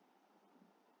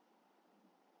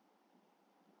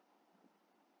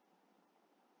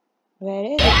 Where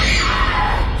is it?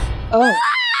 Oh.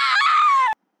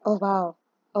 Oh wow.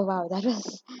 Oh wow, that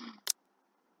was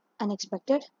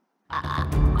unexpected. Yeah,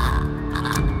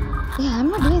 I'm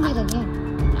not doing that again.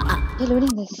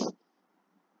 Reloading this.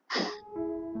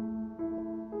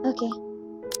 Okay.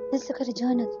 Let's look at a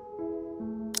journal.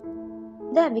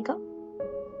 There we go.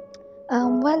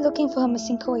 While looking for her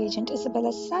missing co-agent,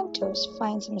 Isabella Santos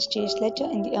finds a mysterious letter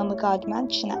in the Ermengarde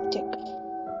mansion attic.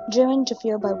 Driven to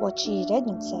fear by what she read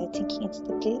inside, thinking it's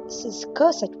the place's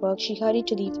curse at work, she hurried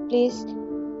to leave the place,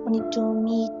 only to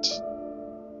meet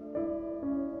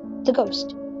the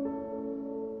ghost.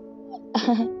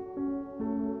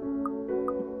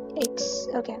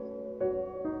 Okay.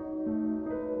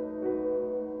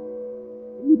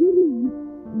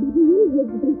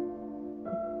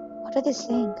 What are they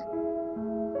saying?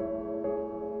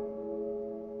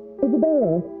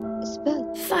 Isabella.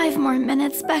 5 more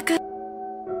minutes, Becca.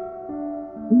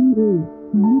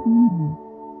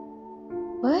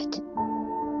 What?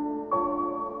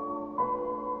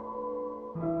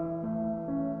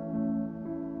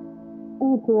 Is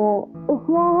she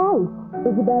alright?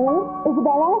 Isabella?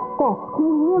 Isabella? Stop. Can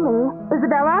you hear me?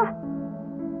 Isabella?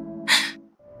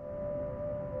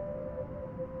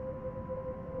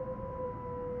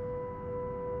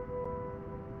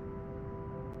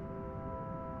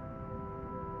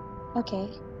 Okay.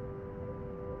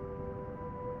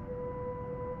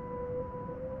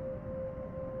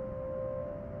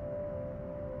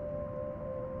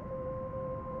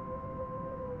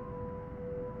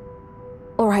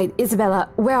 Alright, Isabella,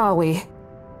 where are we?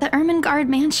 The Ermengarde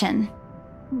mansion.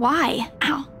 Why?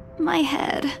 Ow, my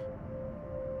head.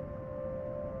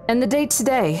 And the date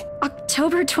today?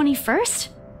 October 21st?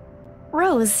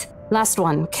 Rose. Last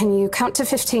one. Can you count to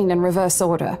 15 in reverse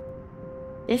order?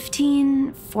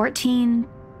 15, 14,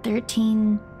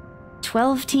 13,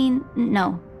 12.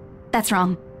 No, that's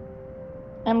wrong.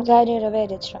 I'm glad you're aware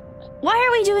it's wrong. Why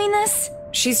are we doing this?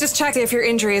 She's just checking if your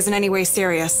injury is in any way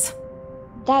serious.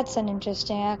 That's an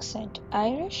interesting accent.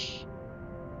 Irish?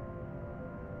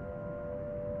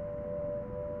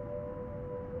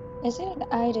 Is it an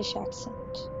Irish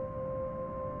accent?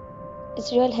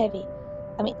 It's real heavy.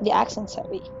 I mean, the accent's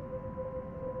heavy.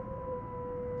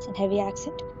 It's a heavy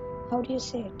accent. How do you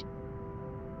say it?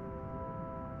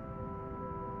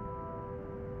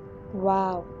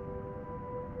 Wow.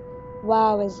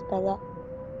 Wow, Isabella.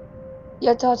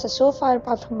 Your thoughts are so far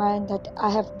apart from mine that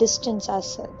I have distanced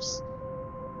ourselves.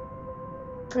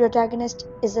 Protagonist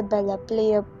Isabella,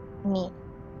 player me.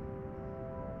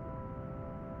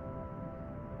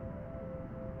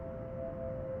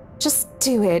 Just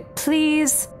do it,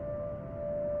 please.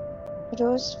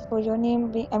 Rose, for your name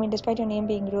being, despite your name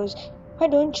being Rose, why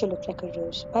don't you look like a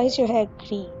rose? Why is your hair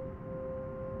green?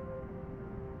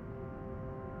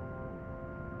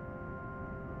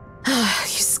 You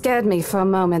scared me for a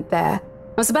moment there. I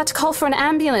was about to call for an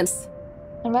ambulance.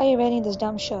 And why are you wearing this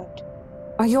dumb shirt?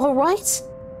 Are you alright?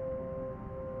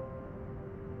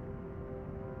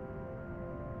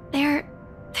 There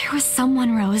was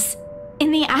someone, Rose.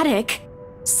 In the attic.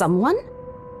 Someone?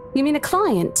 You mean a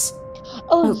client?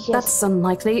 Oh, yes. That's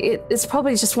unlikely. It's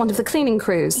probably just one of the cleaning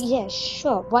crews. Yes,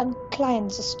 sure. One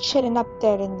client's just chilling up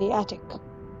there in the attic.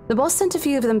 The boss sent a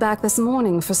few of them back this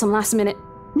morning for some last minute...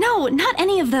 No, not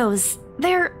any of those.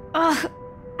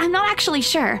 I'm not actually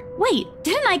sure. Wait,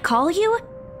 didn't I call you?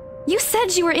 You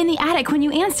said you were in the attic when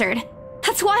you answered.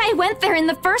 That's why I went there in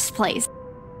the first place.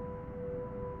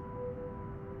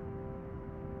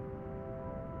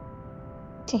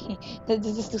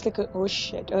 This looks like a oh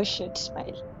shit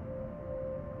smile.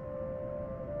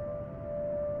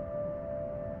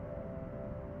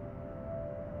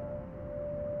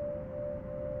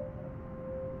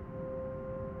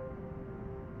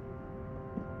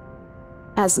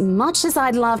 As much as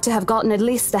I'd love to have gotten at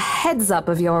least a heads up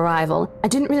of your arrival, I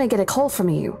didn't really get a call from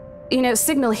you. You know,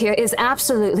 signal here is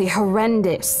absolutely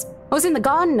horrendous. I was in the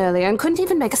garden earlier and couldn't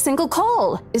even make a single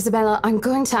call. Isabella, I'm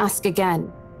going to ask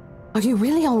again. Are you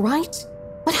really all right?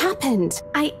 What happened?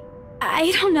 I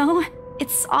don't know.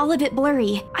 It's all a bit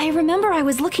blurry. I remember I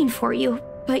was looking for you,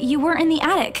 but you weren't in the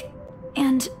attic.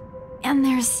 And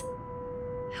there's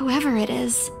whoever it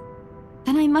is.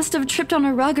 Then I must have tripped on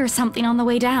a rug or something on the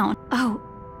way down.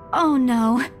 Oh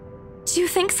no. Do you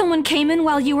think someone came in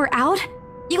while you were out?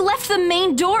 You left the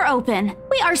main door open.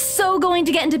 We are so going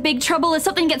to get into big trouble if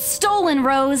something gets stolen,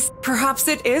 Rose. Perhaps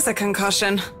it is a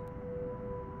concussion.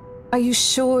 Are you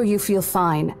sure you feel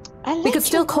fine? We could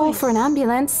still call for an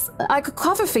ambulance. I could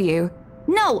cover for you.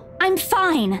 No, I'm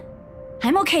fine.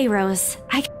 I'm okay, Rose.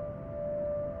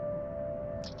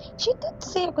 She did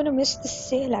say you're gonna miss the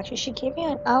sale, actually. She gave you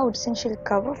an out since she'll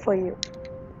cover for you.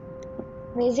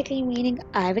 Basically meaning,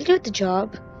 I will do the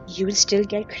job, you will still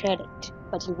get credit,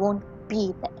 but you won't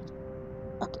be there.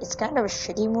 Okay, it's kind of a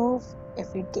shitty move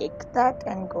if you take that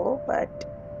and go, but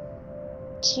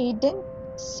she didn't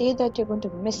say that you're going to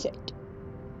miss it.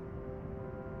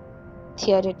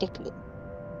 Theoretically.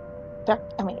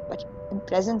 But in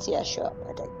presence, yeah, sure,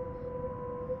 but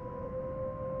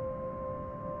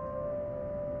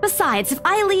Besides, if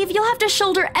I leave, you'll have to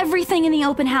shoulder everything in the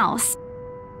open house.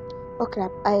 oh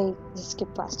crap, I just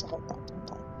skipped past ahead that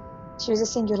didn't I? She was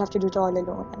just saying you'll have to do it all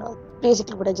alone and all.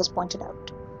 Basically what I just pointed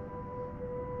out.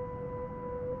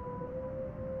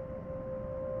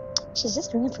 She's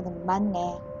just doing it for the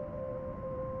money.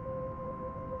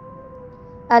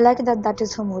 I like that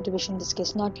is her motivation in this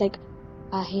case. Not like,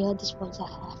 I hear this place, I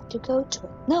have to go to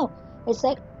it. No, it's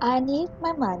like, I need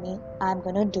my money, I'm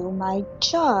gonna do my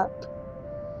job.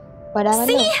 But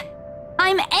See?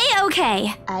 I'm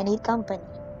A-okay. I need company.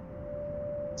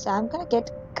 So I'm gonna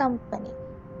get company.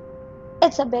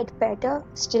 It's a bit better,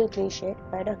 still cliche,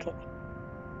 but okay.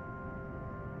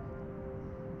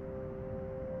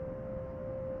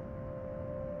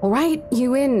 All right,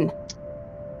 you in.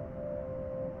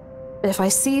 But if I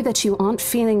see that you aren't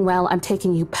feeling well, I'm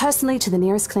taking you personally to the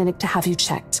nearest clinic to have you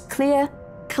checked. Clear?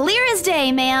 Clear as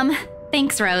day, ma'am.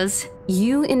 Thanks, Rose.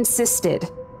 You insisted.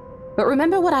 But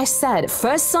remember what I said.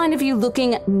 First sign of you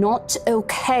looking not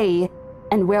okay,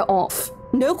 and we're off.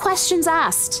 No questions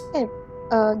asked. Hey,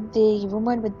 the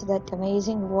woman with that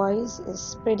amazing voice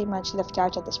is pretty much left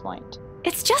out at this point.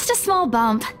 It's just a small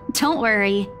bump. Don't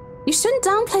worry. You shouldn't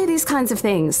downplay these kinds of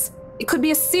things. It could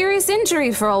be a serious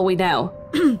injury for all we know.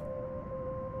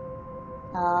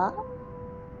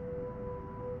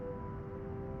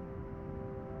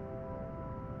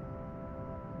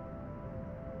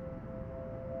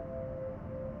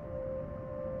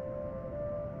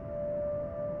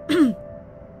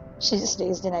 She just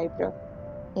raised an eyebrow.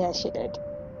 Yeah, she did.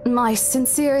 My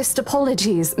sincerest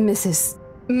apologies, Mrs.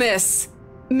 Miss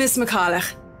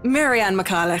McCulloch. Marianne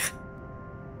McCulloch.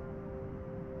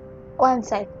 One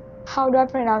sec. How do I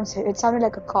pronounce it? It sounded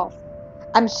like a cough.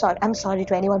 I'm sorry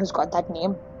to anyone who's got that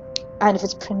name. And if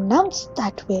it's pronounced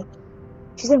that way,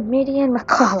 she's a Marianne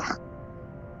McCulloch.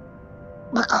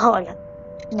 McCulloch.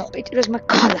 No, it was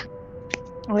McCulloch.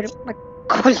 Or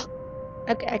McCulloch.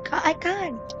 Okay, I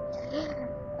can't.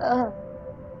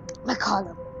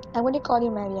 McCulloch. I'm going to call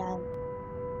you Marianne.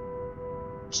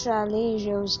 Charlie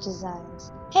Rose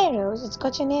Designs. Hey Rose, it's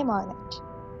got your name on it.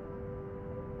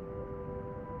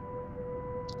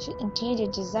 Interior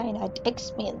design at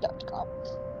xmail.com.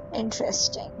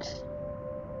 Interesting.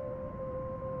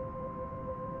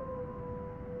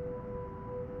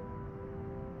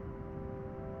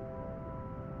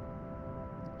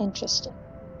 Interesting.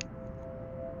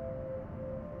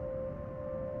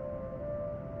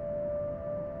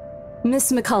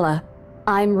 Miss McCullough,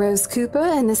 I'm Rose Cooper,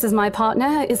 and this is my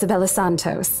partner, Isabella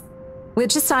Santos. We're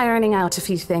just ironing out a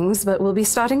few things, but we'll be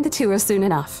starting the tour soon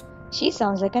enough. She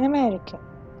sounds like an American.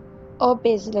 Or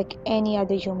basically like any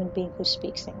other human being who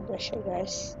speaks English, I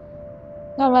guess.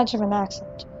 Not much of an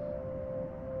accent.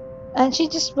 And she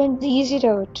just went the easy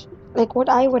route. Like what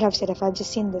I would have said if I'd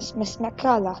just seen this. Miss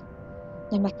McCullough.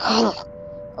 No, McCullough.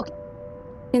 Okay.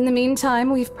 In the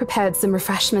meantime, we've prepared some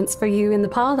refreshments for you in the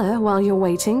parlor while you're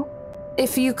waiting.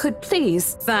 If you could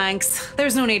please... Thanks.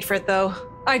 There's no need for it, though.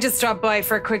 I just dropped by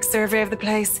for a quick survey of the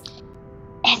place.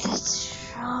 It's a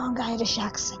strong Irish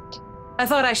accent. I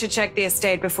thought I should check the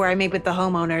estate before I meet with the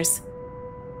homeowners.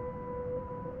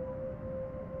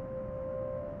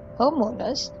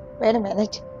 Homeowners? Wait a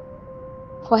minute.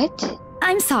 What?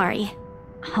 I'm sorry.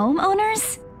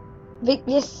 Homeowners?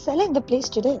 We're selling the place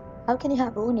today. How can you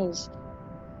have owners?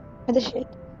 What the shit?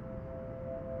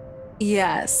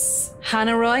 Yes.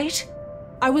 Hannah Wright?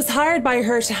 I was hired by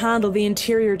her to handle the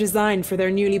interior design for their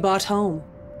newly bought home.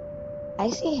 I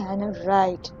see Hannah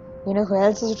right. You know who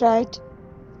else is right?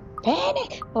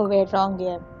 Panic! Oh wait, wrong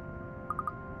game.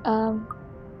 Um,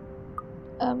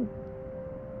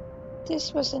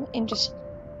 this was an interesting.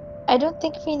 I don't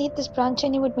think we need this branch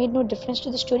anymore. It made no difference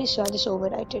to the story, so I'll just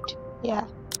overwrite it. Yeah.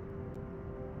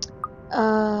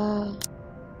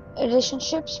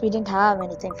 Relationships. We didn't have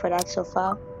anything for that so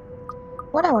far.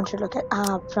 What I want to look at?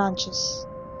 Branches.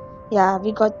 Yeah,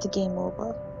 we got the game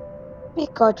over. We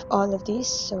got all of these,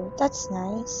 so that's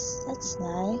nice. That's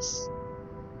nice.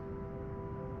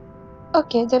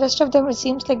 Okay, the rest of them, it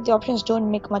seems like the options don't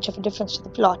make much of a difference to the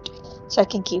plot, so I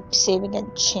can keep saving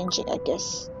and changing, I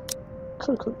guess.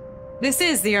 Cool, cool. This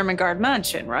is the Ermengarde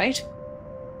mansion, right?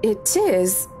 It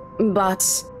is,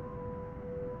 but...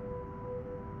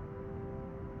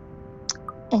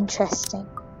 Interesting.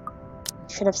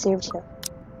 Should have saved here.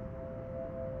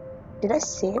 Did I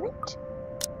save it?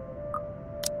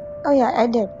 Oh yeah, I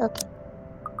did. Okay.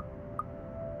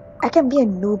 I can be a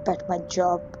noob at my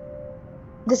job.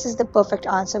 This is the perfect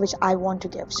answer which I want to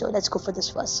give, so let's go for this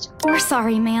first. We're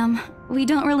sorry, ma'am. We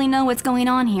don't really know what's going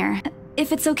on here.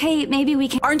 If it's okay, maybe we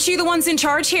can— Aren't you the ones in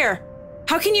charge here?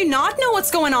 How can you not know what's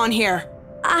going on here?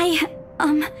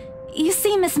 You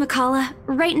see, Miss McCullough,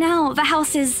 right now the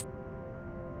house is—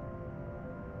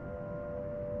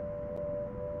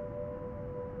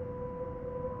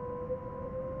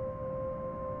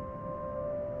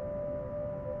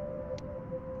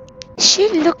 She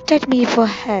looked at me for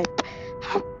help.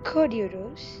 How could you,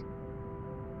 Rose?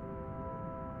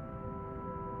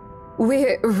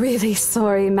 We're really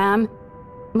sorry, ma'am.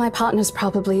 My partner's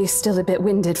probably still a bit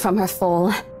winded from her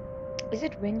fall. Is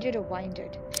it winded or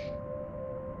winded?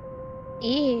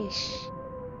 Eesh.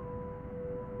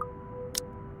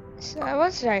 So I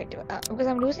was right, because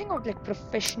I'm losing of like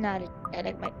professionality,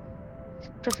 like my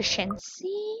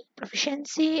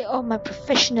proficiency or my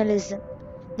professionalism.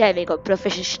 There we go,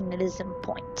 professionalism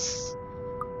points.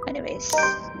 Anyways.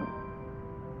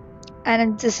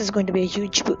 And this is going to be a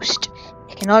huge boost.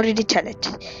 I can already tell it.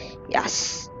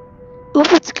 Yes. Oh,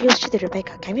 it's close to the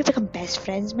Rebecca. Can we become best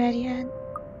friends, Marianne?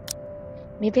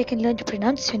 Maybe I can learn to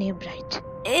pronounce your name right.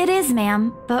 It is,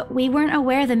 ma'am, but we weren't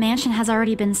aware the mansion has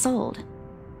already been sold.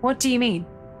 What do you mean?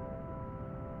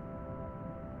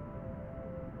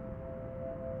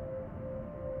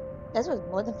 That was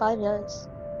more than 5 years.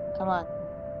 Come on.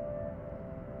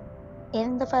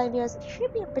 In the 5 years, it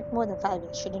should be a bit more than 5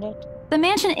 years, shouldn't it? The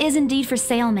mansion is indeed for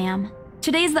sale, ma'am.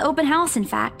 Today's the open house, in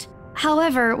fact.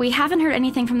 However, we haven't heard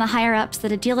anything from the higher-ups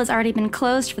that a deal has already been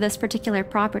closed for this particular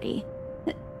property.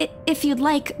 If you'd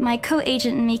like, my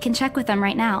co-agent and me can check with them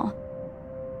right now.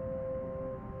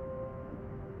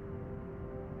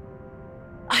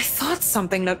 I thought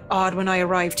something looked odd when I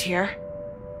arrived here.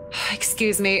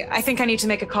 Excuse me, I think I need to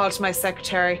make a call to my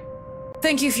secretary.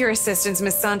 Thank you for your assistance,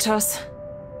 Miss Santos.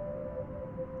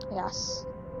 Yes.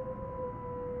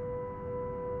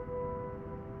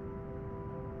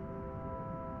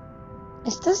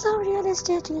 Is this how real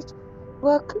estate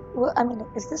work? I mean,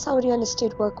 is this how real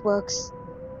estate work works?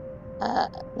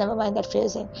 Never mind that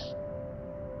phrasing.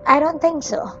 I don't think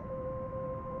so.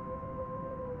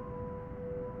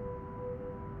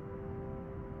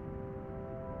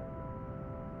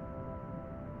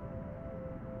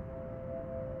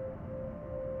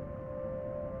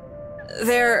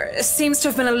 There seems to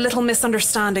have been a little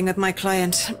misunderstanding with my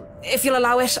client. If you'll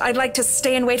allow it, I'd like to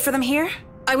stay and wait for them here.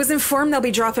 I was informed they'll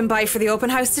be dropping by for the open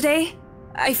house today.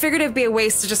 I figured it'd be a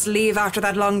waste to just leave after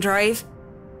that long drive.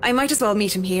 I might as well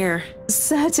meet him here.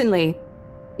 Certainly.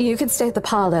 You could stay at the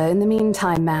parlor in the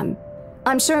meantime, ma'am.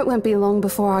 I'm sure it won't be long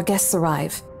before our guests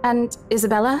arrive. And,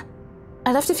 Isabella?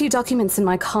 I left a few documents in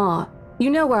my car. You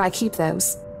know where I keep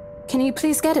those. Can you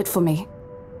please get it for me?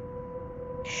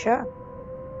 Sure.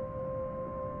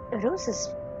 Rose is...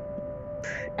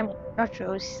 I mean, not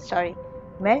Rose, sorry.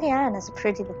 Marianne is a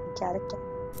pretty looking character.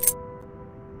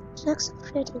 She looks so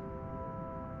pretty.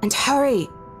 And hurry!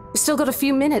 We've still got a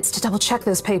few minutes to double check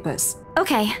those papers.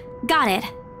 Okay, got it.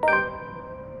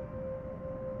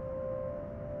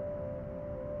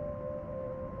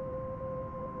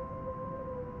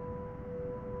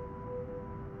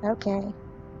 Okay.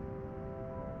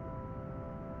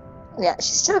 Yeah,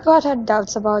 she still got her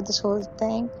doubts about this whole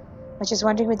thing. But she's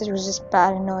wondering whether it was just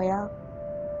paranoia.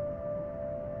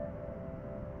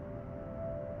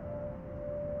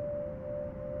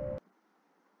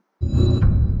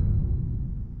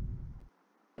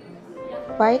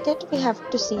 Why did we have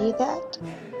to see that?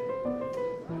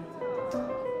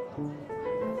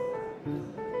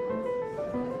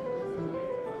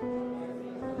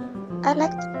 I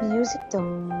like the music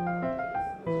though.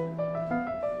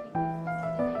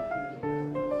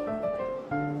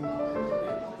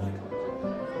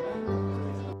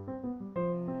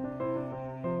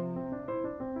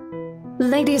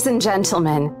 Ladies and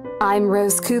gentlemen, I'm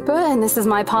Rose Cooper, and this is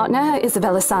my partner,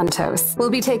 Isabella Santos.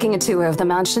 We'll be taking a tour of the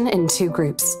mansion in 2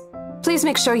 groups. Please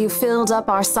make sure you filled up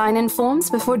our sign-in forms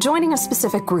before joining a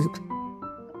specific group.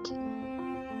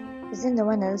 Isn't no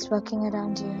one else walking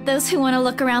around here? Those who want to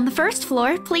look around the first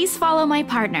floor, please follow my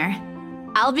partner.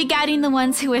 I'll be guiding the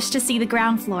ones who wish to see the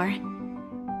ground floor.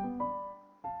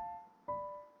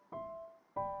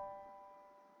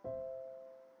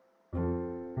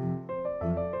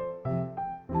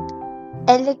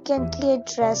 Elegantly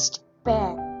dressed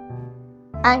pair.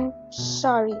 I'm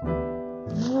sorry.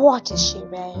 What is she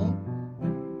wearing?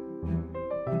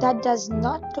 That does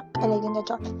not look elegant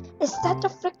at all. Is that a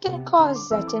freaking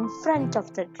corset in front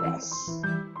of the dress?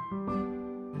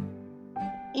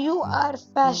 You are a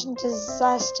fashion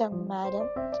disaster, madam.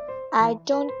 I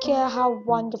don't care how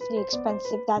wonderfully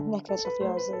expensive that necklace of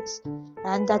yours is.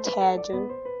 And that hairdo.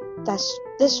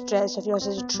 This dress of yours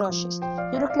is atrocious.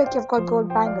 You look like you've got gold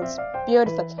bangles.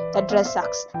 Beautiful. That dress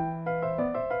sucks.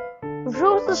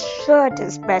 Rose's shirt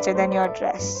is better than your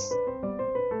dress.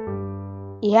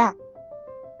 Yeah.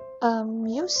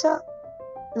 You, sir,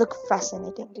 look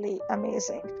fascinatingly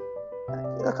amazing.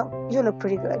 You look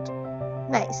pretty good.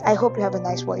 Nice. I hope you have a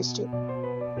nice voice too.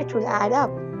 It will add up.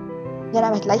 Then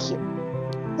I might like you.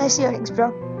 Nice earrings,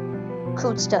 bro.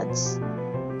 Cool studs.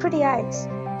 Pretty eyes.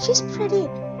 She's pretty,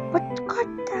 but god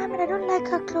damn it, I don't like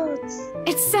her clothes.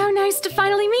 It's so nice to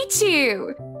finally meet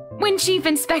you! When Chief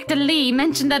Inspector Lee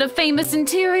mentioned that a famous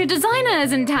interior designer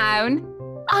is in town,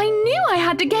 I knew I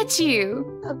had to get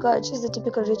you! Oh god, she's the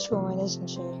typical rich woman, isn't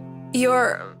she?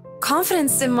 Your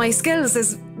confidence in my skills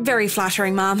is very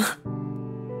flattering, ma'am.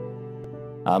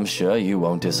 I'm sure you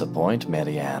won't disappoint,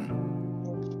 Marianne.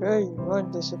 I'm sure you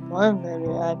won't disappoint,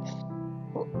 Marianne.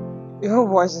 Your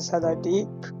voices are that deep.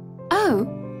 Oh,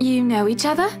 you know each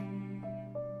other?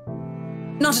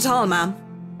 Not at all, ma'am.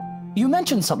 You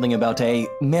mentioned something about a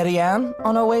Marianne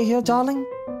on our way here, darling?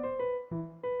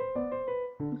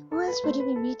 Who else would you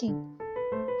be meeting?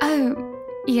 Oh,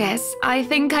 yes, I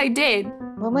think I did.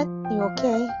 Woman, you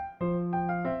okay?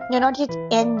 You're not yet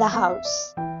in the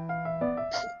house.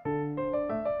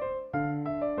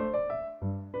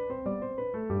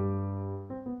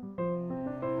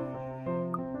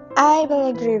 I will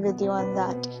agree with you on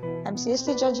that. I'm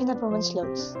seriously judging that woman's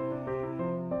looks.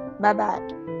 My bad.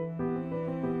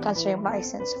 Considering my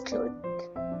sense of clothing.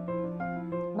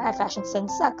 My fashion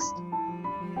sense sucks.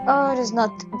 Or is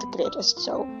not the greatest,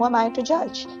 so who am I to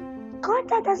judge? God,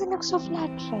 that doesn't look so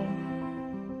flattering.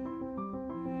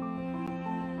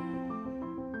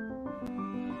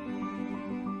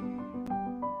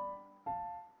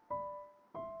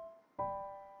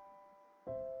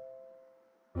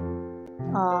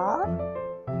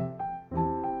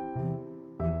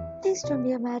 Please don't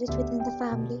be a marriage within the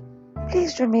family.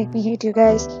 Please don't make me hate you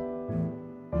guys.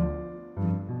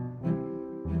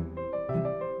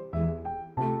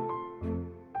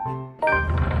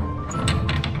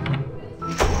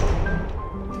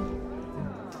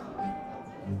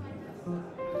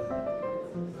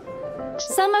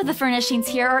 Some of the furnishings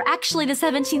here are actually the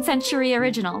 17th century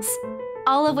originals,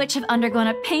 all of which have undergone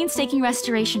a painstaking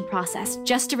restoration process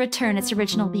just to return its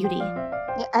original beauty.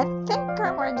 Yeah, I think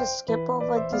I'm going to skip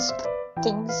over these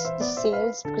things, the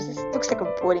sales, because this looks like a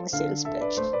boring sales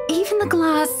pitch. Even the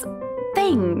glass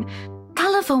thing.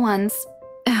 Colorful ones.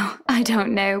 Oh, I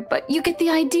don't know, but you get the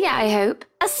idea, I hope.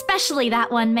 Especially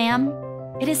that one, ma'am.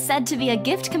 It is said to be a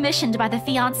gift commissioned by the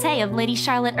fiancé of Lady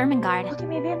Charlotte Ermengarde. Okay,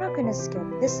 maybe I'm not going to skip.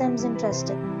 This seems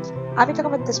interesting. Are we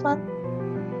talking about this one?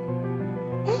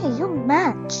 Hey, you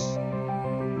match.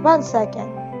 1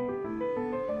 second.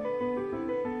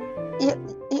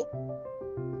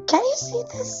 Can you see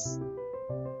this?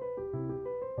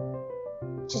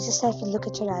 You just have to look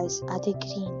at your eyes. Are they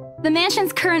green? The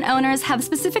mansion's current owners have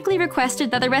specifically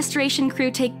requested that the restoration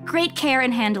crew take great care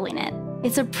in handling it.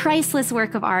 It's a priceless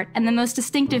work of art and the most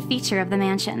distinctive feature of the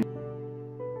mansion.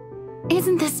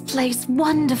 Isn't this place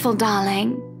wonderful,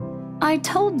 darling? I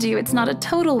told you it's not a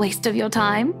total waste of your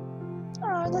time.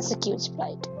 Oh, that's a cute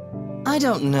sprite. I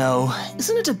don't know.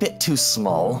 Isn't it a bit too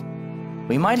small?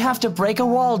 We might have to break a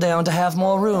wall down to have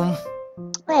more room.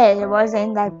 Hey, it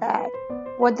wasn't that bad.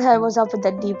 What the hell was up with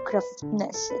that deep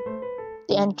cruftiness?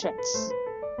 The entrance.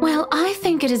 Well, I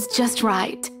think it is just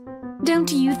right.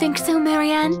 Don't you think so,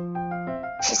 Marianne?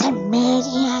 She said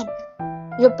Marianne.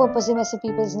 You're purposely messing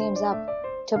people's names up.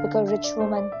 Typical rich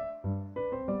woman.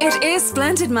 It is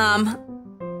splendid, ma'am.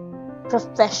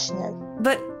 Professional.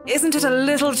 But isn't it a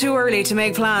little too early to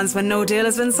make plans when no deal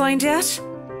has been signed yet?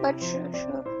 But sure.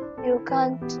 You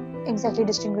can't exactly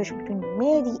distinguish between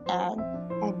Mary Ann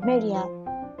and Marianne.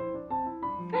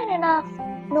 Fair enough.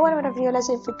 No one would have realized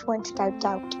if it weren't typed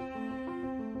out.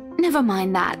 Never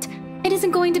mind that. It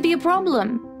isn't going to be a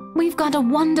problem. We've got a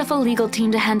wonderful legal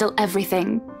team to handle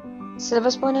everything. Silver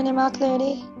spoon in your mouth,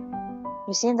 lady.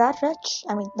 You seem that rich?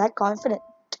 I mean, that confident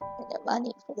in your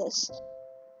money for this.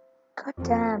 God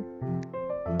damn.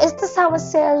 Is this how a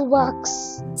sale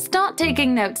works? Start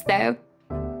taking notes, though.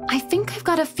 I think I've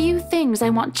got a few things I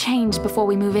want changed before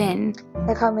we move in.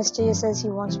 Like how Mr. says he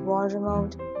wants wall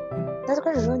removed. That's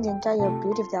going to ruin the entire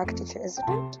beauty of the architecture, isn't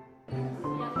it?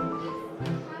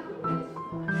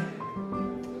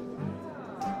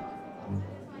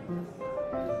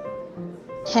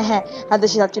 How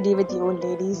does she have to deal with the old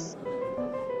ladies?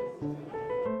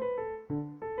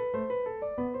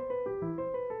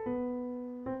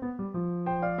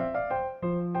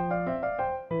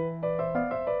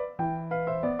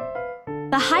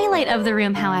 The highlight of the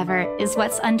room, however, is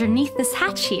what's underneath this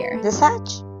hatch here. This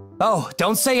hatch? Oh,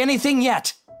 don't say anything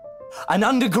yet! An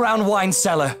underground wine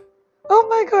cellar. Oh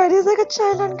my god, he's like a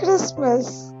child on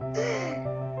Christmas.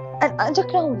 An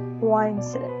underground wine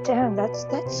cellar. Damn, that's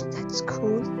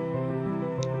cool.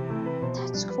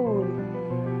 That's cool.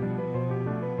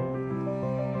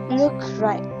 Look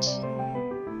right.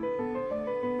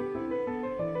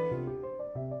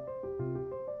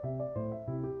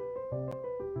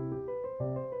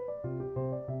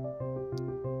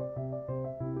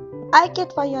 I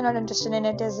get why you're not interested in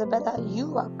it, Isabella.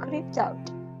 You are creeped out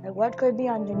by what could be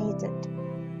underneath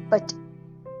it. But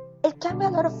it can be a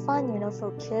lot of fun,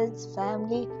 for kids,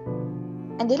 family.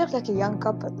 And they look like a young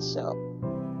couple, so.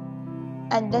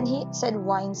 And then he said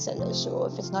wine cellar, so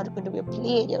if it's not going to be a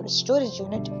play area or a storage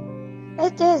unit,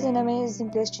 it is an amazing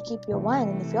place to keep your wine.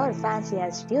 And if you're a fancy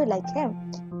ass dude like him,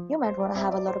 you might want to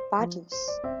have a lot of parties.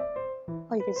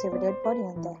 Or you could save a dead body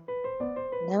on there.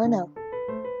 You never know.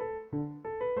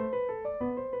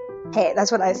 Hey,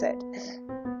 that's what I said.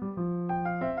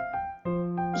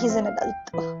 He's an adult.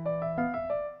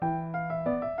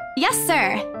 Yes,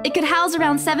 sir. It could house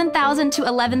around 7,000 to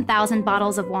 11,000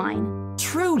 bottles of wine.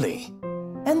 Truly?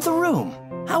 And the room?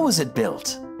 How was it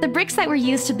built? The bricks that were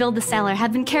used to build the cellar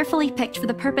have been carefully picked for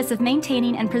the purpose of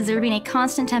maintaining and preserving a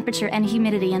constant temperature and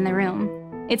humidity in the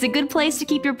room. It's a good place to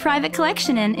keep your private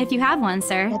collection in if you have one,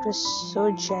 sir. That was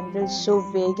so general, so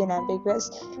vague and ambiguous.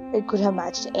 It could have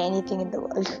matched anything in the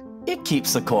world. It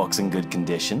keeps the corks in good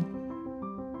condition.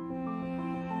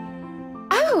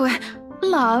 Oh,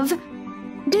 love.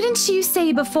 Didn't you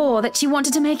say before that you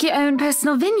wanted to make your own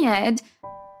personal vineyard?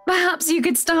 Perhaps you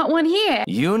could start one here.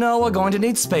 You know we're going to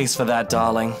need space for that,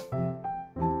 darling.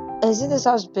 Isn't this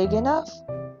house big enough?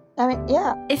 I mean,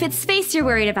 yeah. If it's space you're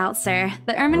worried about, sir,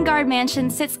 the Ermengarde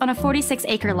mansion sits on a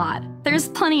 46-acre lot. There's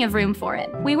plenty of room for it.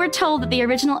 We were told that the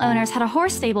original owners had a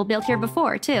horse stable built here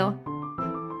before, too.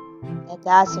 Yeah,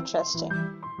 that's interesting.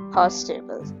 Horse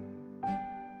stables.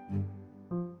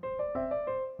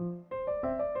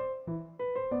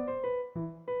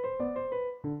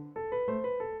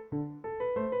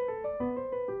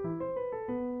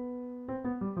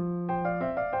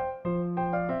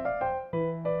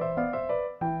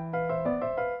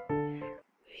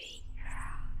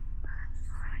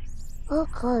 Oh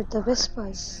god, the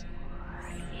whispers.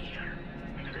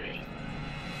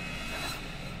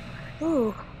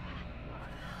 Ooh.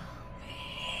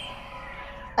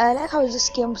 I like how it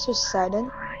just came so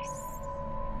sudden.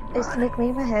 It's like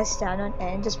making my hair stand on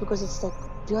end just because it's like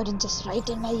weird and just right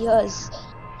in my ears.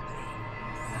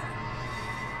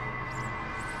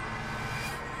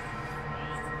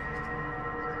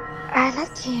 I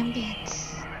like the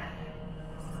ambience.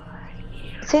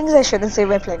 Things I shouldn't say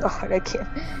when playing a horror game.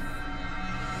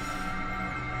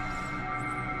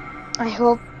 I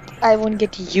hope I won't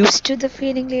get used to the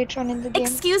feeling later on in the game.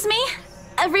 Excuse me?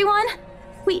 Everyone?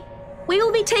 We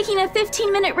will be taking a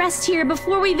 15-minute rest here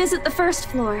before we visit the first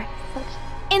floor. Okay.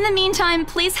 In the meantime,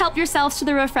 please help yourselves to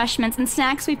the refreshments and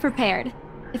snacks we prepared.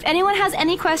 If anyone has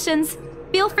any questions,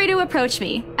 feel free to approach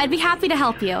me. I'd be happy to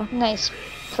help you. Nice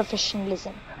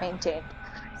professionalism maintained.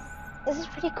 This is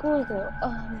pretty cool though.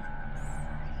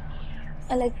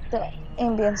 I like the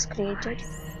ambience created.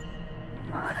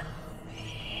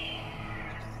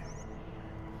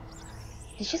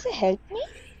 Did you say help me?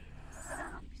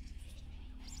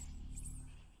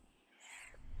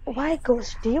 Why,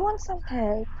 Ghost? Do you want some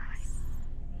help?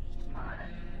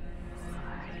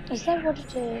 Is that what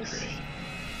it is?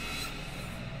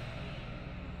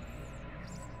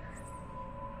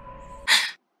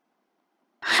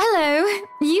 Hello,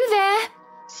 you there?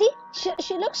 See,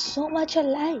 she looks so much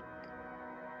alike.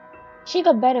 She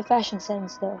got better fashion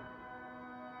sense though.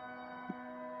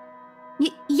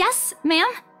 Yes, ma'am?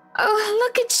 Oh,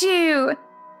 look at you.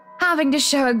 Having to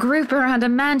show a group around a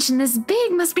mansion this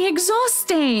big must be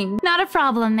exhausting. Not a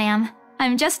problem, ma'am.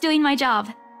 I'm just doing my job.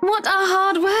 What a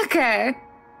hard worker.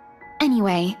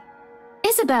 Anyway,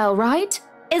 Isabel, right?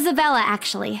 Isabella,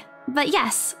 actually. But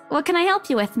yes, what can I help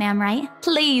you with, ma'am, right?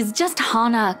 Please, just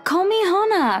Hana. Call me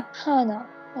Hana. Hana.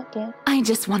 Okay. I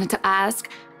just wanted to ask,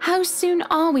 how soon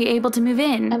are we able to move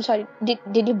in? I'm sorry,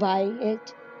 did you buy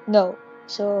it? No.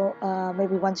 So,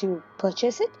 maybe once you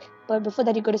purchase it, but before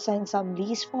that you got to sign some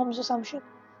lease forms or some shit.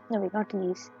 No, wait, not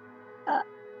lease.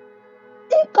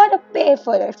 You gotta pay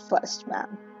for it first,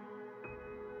 ma'am.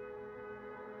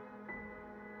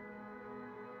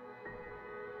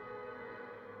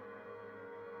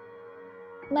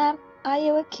 Ma'am, are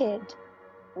you a kid?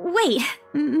 Wait,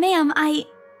 ma'am,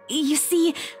 you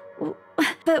see,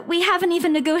 but we haven't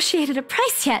even negotiated a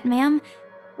price yet, ma'am.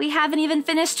 We haven't even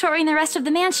finished touring the rest of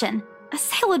the mansion. A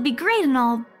sale would be great and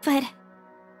all, but...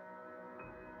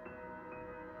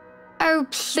 Oh,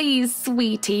 please,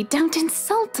 sweetie, don't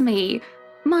insult me.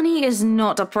 Money is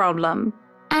not a problem.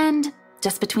 And,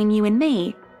 just between you and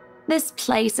me, this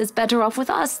place is better off with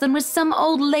us than with some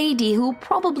old lady who'll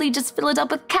probably just fill it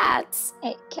up with cats.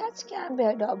 Hey, cats can be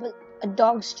adorable.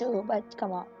 Dogs too, but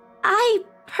come on. I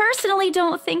personally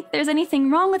don't think there's anything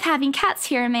wrong with having cats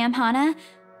here, ma'am Hana.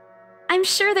 I'm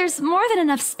sure there's more than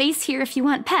enough space here if you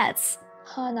want pets.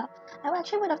 Hana. I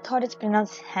actually would have thought it's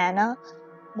pronounced Hannah,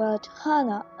 but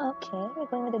Hana. Okay, we're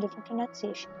going with a different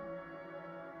pronunciation.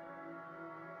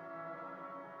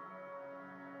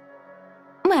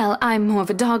 Well, I'm more of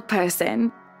a dog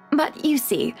person. But you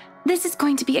see, this is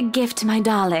going to be a gift to my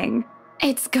darling.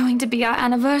 It's going to be our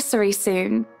anniversary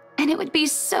soon. And it would be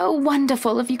so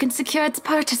wonderful if you can secure its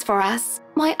purchase for us.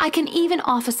 Why, I can even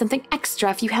offer something extra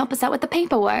if you help us out with the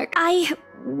paperwork.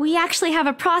 We actually have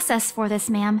a process for this,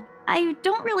 ma'am. I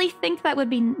don't really think that would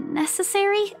be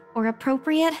necessary or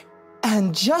appropriate.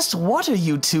 And just what are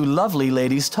you two lovely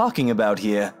ladies talking about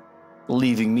here?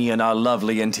 Leaving me and our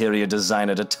lovely interior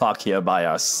designer to talk here by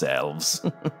ourselves.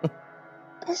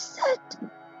 Is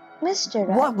that Mr.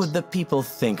 Right? What would the people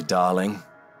think, darling?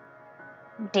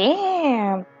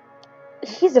 Damn.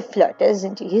 He's a flirt,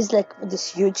 isn't he? He's like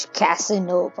this huge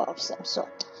Casanova of some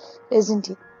sort, isn't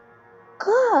he?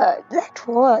 God, that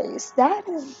voice. That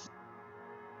is...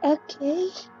 Okay.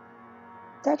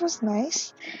 That was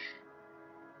nice.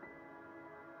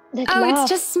 That laugh. It's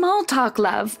just small talk,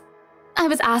 love. I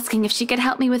was asking if she could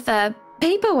help me with the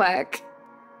paperwork.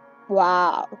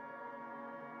 Wow.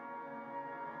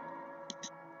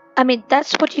 I mean,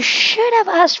 that's what you should have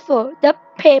asked for, the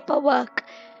paperwork,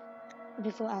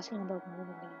 before asking about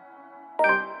moving in.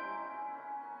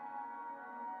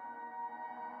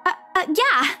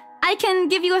 Yeah, I can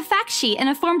give you a fact sheet and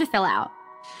a form to fill out.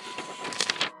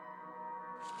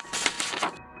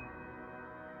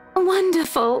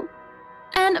 Wonderful.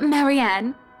 And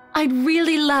Marianne, I'd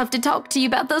really love to talk to you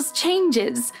about those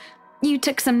changes. You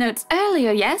took some notes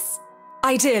earlier, yes?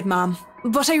 I did, Mom.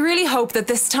 But I really hope that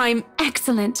this time...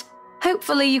 Excellent.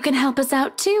 Hopefully you can help us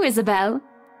out too, Isabel.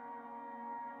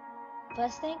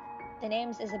 First thing, the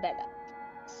name's Isabella.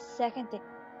 Second thing,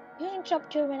 you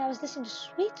interrupted her when I was listening to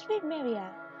Sweet, Sweet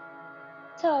Marianne.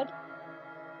 Third,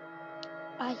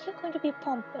 are you going to be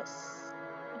pompous?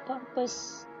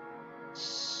 Pompous,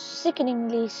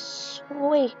 sickeningly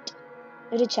sweet,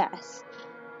 rich ass.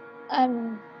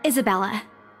 Isabella.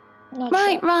 Not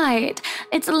Right, sure. right.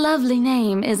 It's a lovely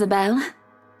name, Isabel.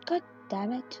 God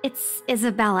damn it. It's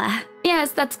Isabella.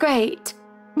 Yes, that's great.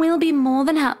 We'll be more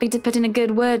than happy to put in a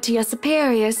good word to your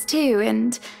superiors too,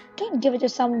 and... Don't give it to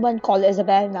someone called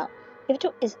Isabella now. Give it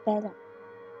to Isabella.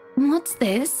 What's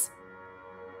this?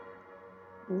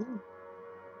 Ooh.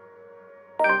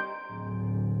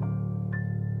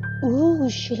 Ooh,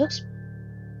 she looks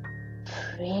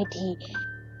pretty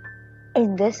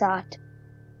in this art.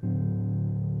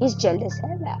 He's gelled his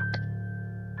hair back.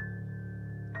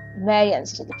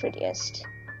 Marianne's still the prettiest.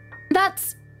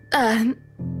 That's,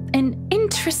 an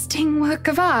interesting work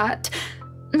of art.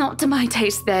 Not to my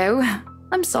taste, though.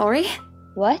 I'm sorry.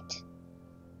 What?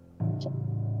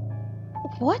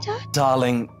 What art?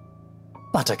 Darling,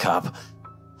 Buttercup,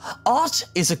 art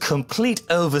is a complete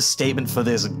overstatement for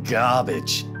this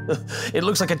garbage. It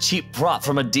looks like a cheap prop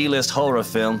from a D-list horror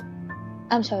film.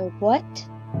 I'm sorry, what?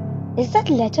 Is that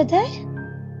letter there?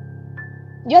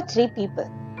 You're 3 people.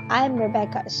 I'm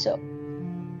Rebecca, so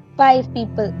 5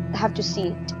 people have to see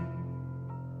it.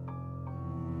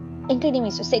 Including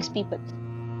me, so 6 people.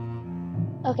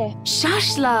 Okay.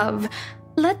 Shush, love.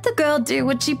 Let the girl do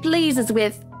what she pleases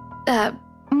with,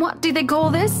 what do they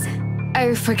call this?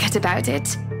 Oh, forget about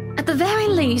it. At the very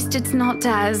least, it's not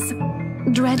as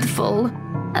dreadful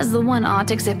as the one art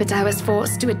exhibit I was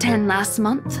forced to attend last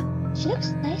month. She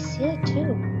looks nice here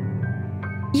too.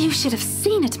 You should have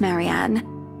seen it, Marianne.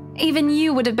 Even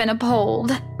you would have been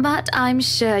appalled. But I'm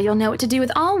sure you'll know what to do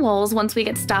with all walls once we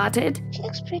get started. She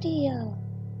looks pretty,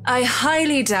 I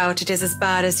highly doubt it is as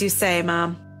bad as you say,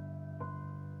 ma'am.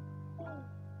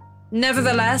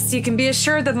 Nevertheless, you can be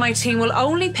assured that my team will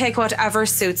only pick whatever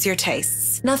suits your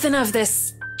tastes. Nothing of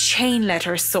this chain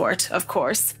letter sort, of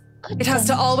course. It has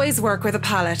to always work with a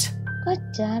palette. God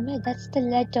damn it, that's the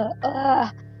letter.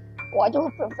 What a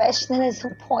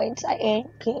professionalism points I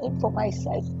ain't paying for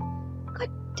myself. God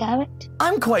damn it.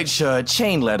 I'm quite sure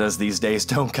chain letters these days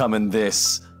don't come in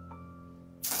this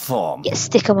form. Yes,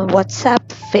 they come on WhatsApp,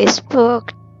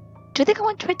 Facebook. Do they come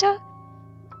on Twitter?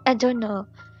 I don't know.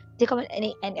 They come in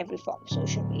any and every form of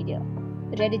social media,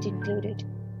 Reddit included.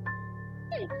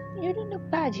 Hey, you don't look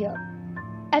bad here.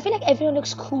 I feel like everyone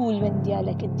looks cool when they are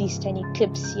like in these tiny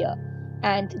clips here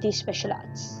and these special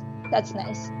arts. That's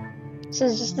nice. So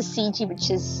it's just the CG which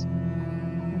is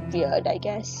weird, I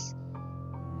guess.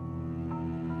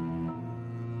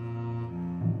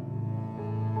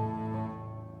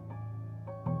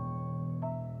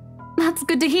 That's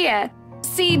good to hear.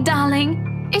 See,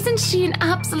 darling, isn't she an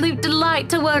absolute delight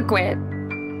to work with?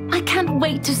 I can't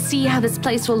wait to see how this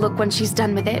place will look when she's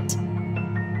done with it.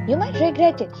 You might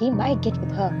regret it. He might get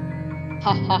with her.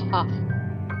 Ha ha ha.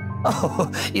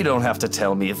 Oh, you don't have to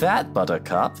tell me that,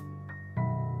 Buttercup.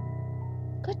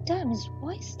 God damn, his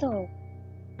voice though.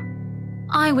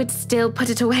 I would still put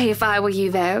it away if I were you,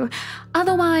 though.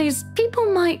 Otherwise,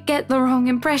 people might get the wrong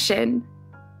impression.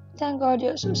 Thank God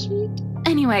you're so sweet.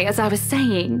 Anyway, as I was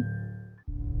saying...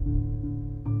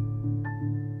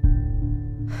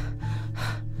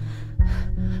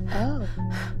 Oh.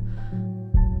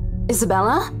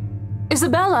 Isabella?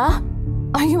 Isabella?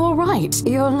 Are you alright?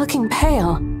 You're looking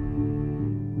pale.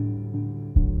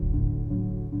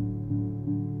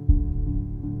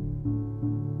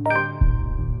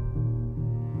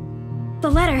 The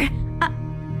letter...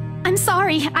 I'm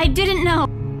sorry, I didn't know.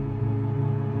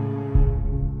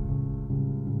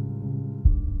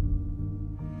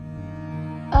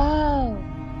 Oh.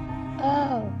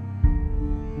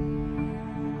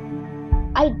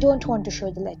 I don't want to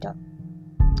show the letter.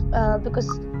 Because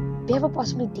we have a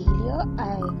possible deal here.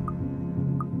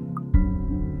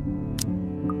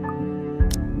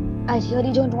 I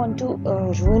really don't want to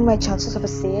ruin my chances of a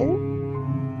sale.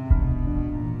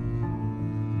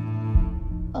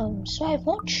 So I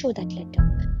won't show that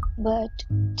letter. But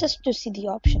just to see the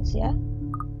options, yeah?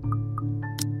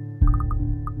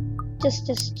 Just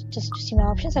to see my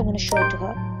options, I'm gonna show it to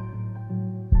her.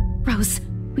 Rose,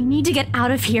 we need to get out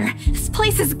of here. This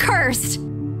place is cursed.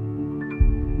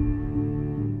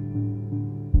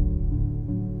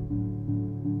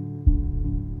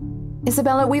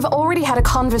 Isabella, we've already had a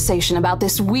conversation about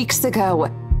this weeks ago.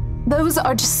 Those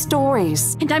are just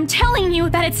stories. And I'm telling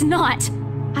you that it's not.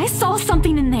 I saw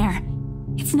something in there.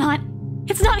 It's not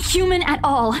human at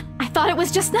all. I thought it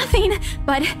was just nothing,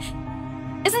 but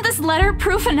isn't this letter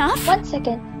proof enough? 1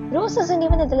 second. Rose isn't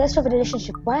even in the list of a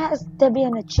relationship. Why has there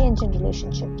been a change in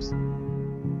relationships?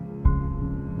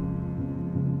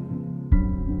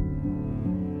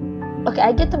 Okay,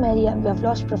 I get the media and we have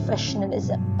lost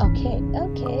professionalism. Okay.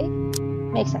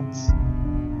 Makes sense.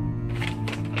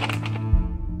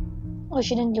 Oh,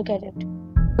 she didn't look at it.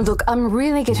 Look, I'm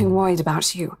really getting worried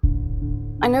about you.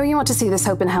 I know you want to see this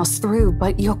open house through,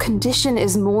 but your condition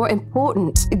is more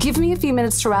important. Give me a few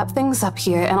minutes to wrap things up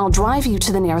here, and I'll drive you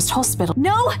to the nearest hospital.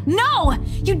 No!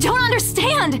 You don't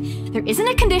understand! There isn't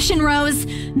a condition, Rose.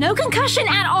 No concussion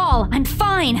at all. I'm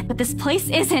fine, but this place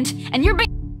isn't, and you're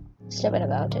Slipping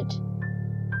about it.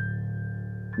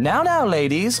 Now,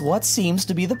 ladies, what seems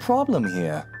to be the problem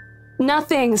here?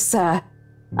 Nothing, sir.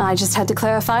 I just had to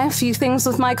clarify a few things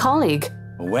with my colleague.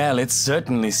 Well, it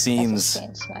certainly seems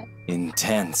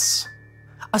intense.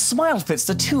 A smile fits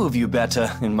the two of you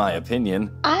better, in my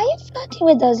opinion. Are you flirting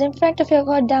with us in front of your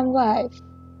goddamn wife?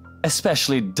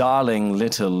 Especially darling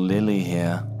little Lily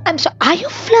here. I'm sorry, are you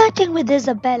flirting with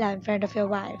Isabella in front of your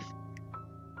wife?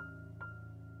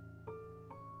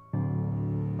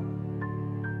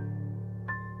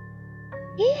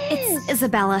 Yes. It's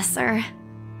Isabella, sir.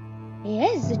 He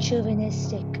is a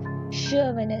chauvinistic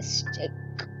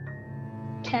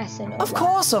Casanova. Of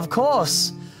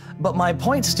course. But my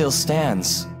point still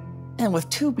stands. And with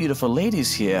two beautiful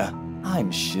ladies here,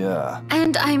 I'm sure.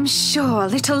 And I'm sure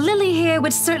little Lily here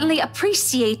would certainly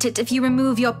appreciate it if you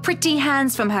remove your pretty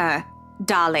hands from her,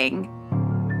 darling.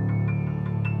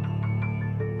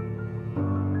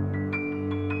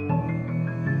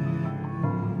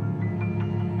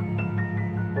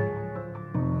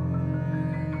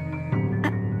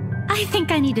 I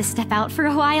think I need to step out for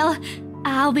a while.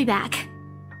 I'll be back.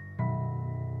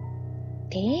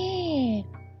 Damn.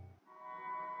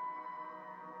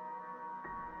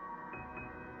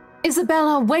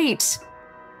 Isabella, wait!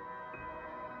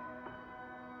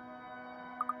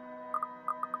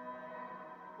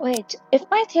 Wait, if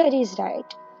my theory is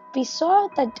right, we saw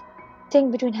that thing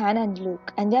between Hannah and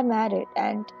Luke, and they're married,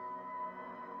 and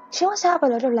she must have a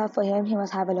lot of love for him, he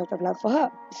must have a lot of love for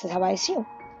her. This is how I assume.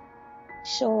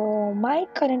 So, my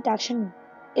current action,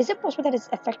 is it possible that it's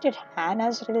affected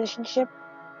Hannah's relationship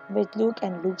with Luke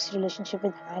and Luke's relationship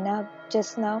with Hannah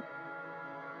just now?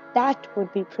 That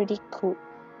would be pretty cool.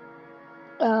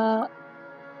 So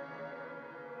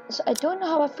I don't know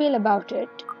how I feel about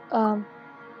it.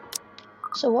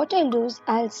 So what I'll do is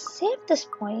I'll save this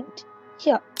point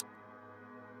here.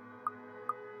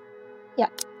 Yeah,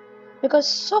 because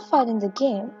so far in the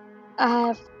game, I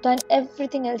have done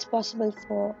everything else possible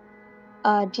for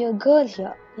our dear girl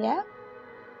here. Yeah.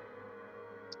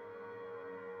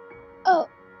 Oh,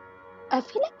 I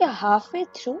feel like we're halfway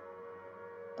through.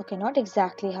 Okay, not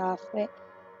exactly halfway.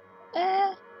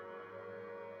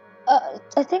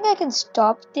 I think I can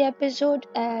stop the episode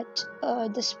at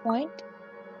this point.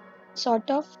 Sort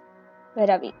of. Where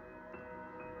are we?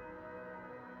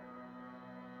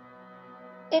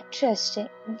 Interesting.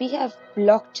 We have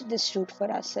blocked this route for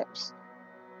ourselves.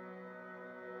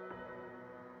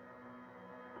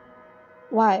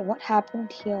 Why? What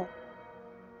happened here?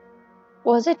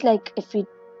 Was it like if we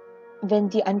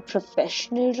went the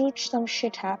unprofessional route, some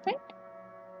shit happened?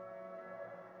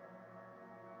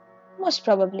 Most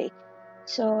probably.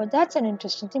 So that's an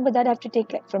interesting thing, but that I have to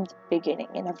take like from the beginning,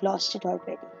 and I've lost it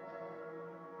already.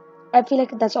 I feel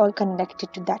like that's all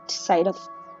connected to that side of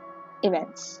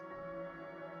events.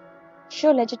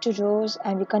 Show letter to Rose,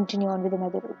 and we continue on with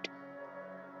another route.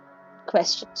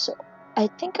 Question. So I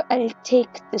think I'll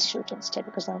take this route instead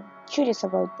because I'm curious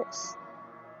about this.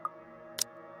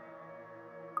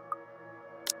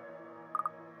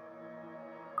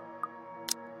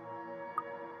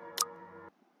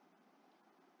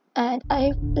 And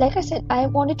like I said, I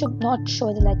wanted to not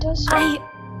show the letters. So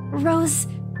Rose,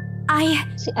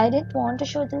 See, I didn't want to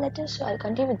show the letters, so I'll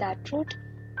continue with that route.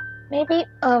 Maybe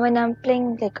when I'm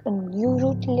playing like a new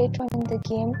route later on in the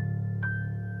game,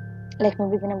 like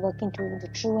maybe when I'm working to the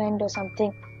true end or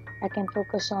something, I can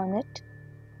focus on it.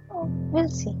 Oh, we'll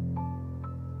see.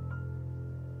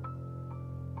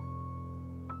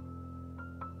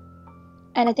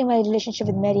 And I think my relationship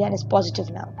with Marianne is positive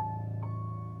now.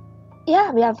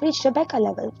 Yeah, we have reached Rebecca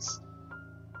levels.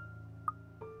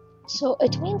 So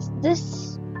it means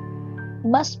this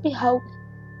must be how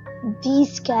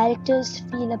these characters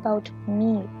feel about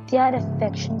me, their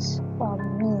affections for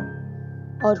me,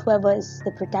 or whoever is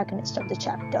the protagonist of the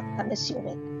chapter, I'm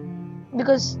assuming.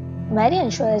 Because Marianne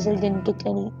sure as hell didn't get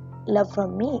any love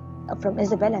from me, from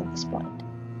Isabella at this point.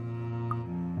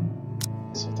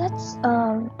 So that's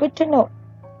good to know.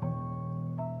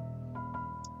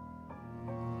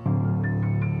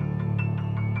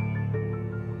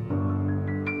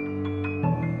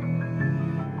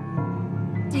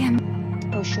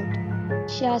 Oh shoot.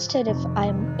 She asked her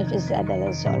if Isabella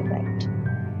is alright.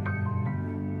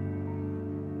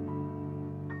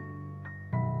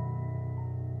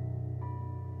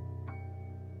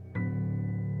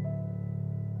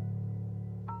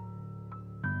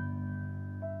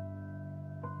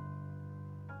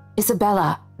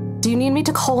 Isabella, do you need me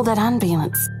to call that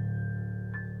ambulance?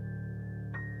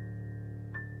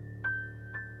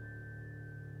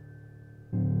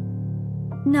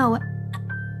 No,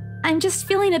 I'm just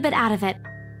feeling a bit out of it.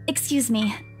 Excuse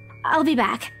me. I'll be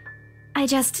back. I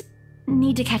just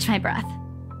need to catch my breath.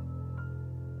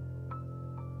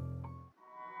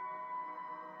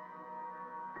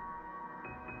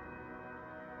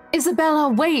 Isabella,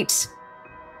 wait!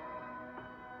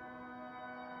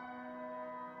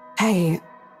 Hey,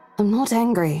 I'm not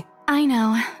angry. I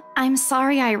know. I'm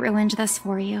sorry I ruined this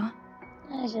for you.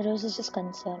 Rose is just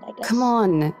concerned, I guess. Come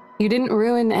on, you didn't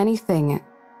ruin anything.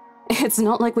 It's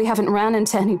not like we haven't ran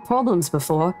into any problems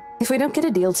before. If we don't get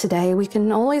a deal today, we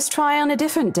can always try on a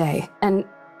different day. And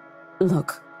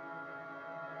look.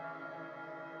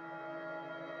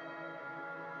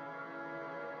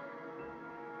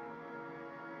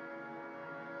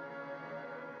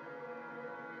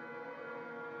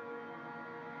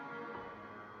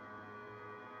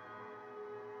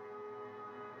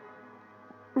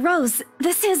 Rose,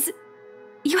 this is...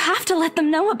 You have to let them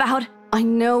know about... I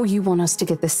know you want us to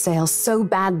get this sale so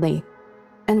badly.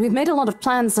 And we've made a lot of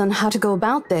plans on how to go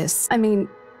about this. I mean,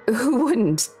 who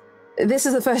wouldn't? This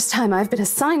is the first time I've been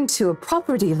assigned to a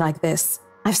property like this.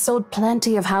 I've sold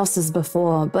plenty of houses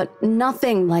before, but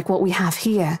nothing like what we have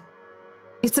here.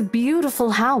 It's a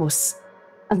beautiful house.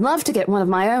 I'd love to get one of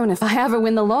my own if I ever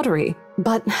win the lottery.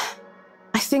 But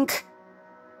I think...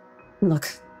 Look,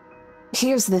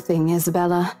 here's the thing,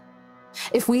 Isabella.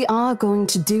 If we are going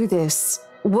to do this,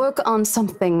 work on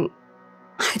something,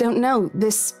 I don't know,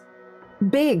 this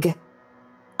big,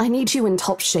 I need you in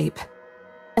top shape.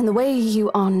 And the way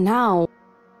you are now...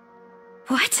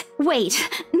 What? Wait.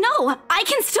 No, I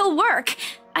can still work.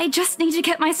 I just need to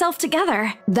get myself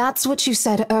together. That's what you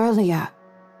said earlier.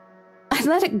 I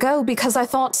let it go because I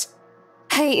thought,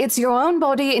 hey, it's your own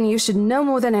body and you should know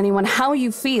more than anyone how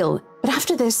you feel. But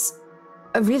after this,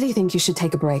 I really think you should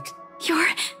take a break.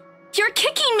 You're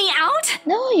kicking me out?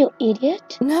 No, you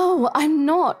idiot. No, I'm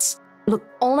not. Look,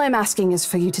 all I'm asking is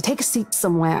for you to take a seat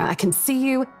somewhere I can see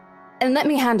you, and let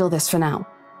me handle this for now.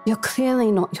 You're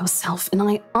clearly not yourself, and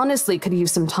I honestly could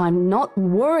use some time not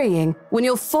worrying when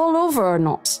you'll fall over or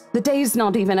not. The day's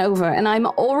not even over, and I'm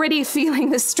already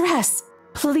feeling the stress.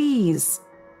 Please,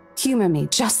 humor me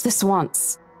just this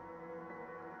once.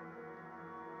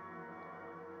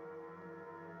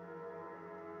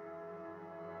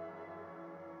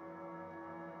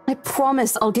 I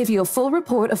promise I'll give you a full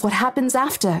report of what happens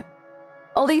after.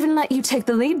 I'll even let you take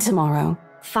the lead tomorrow.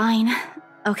 Fine.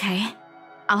 Okay.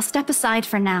 I'll step aside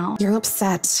for now. You're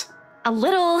upset. A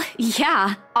little,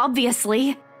 yeah,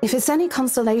 obviously. If it's any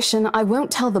consolation, I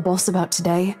won't tell the boss about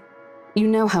today. You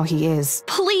know how he is.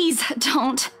 Please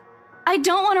don't. I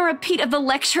don't want a repeat of the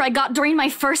lecture I got during my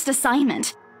first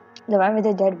assignment. The one with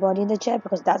the dead body in the chair,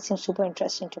 because that seems super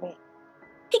interesting to me.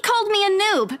 He called me a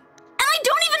noob, and I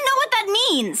don't even know what that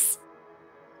means.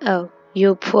 Oh,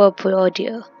 you poor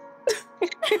dear.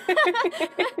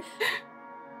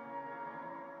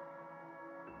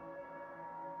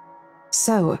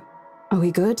 So, are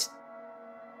we good?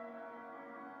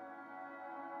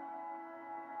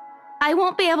 I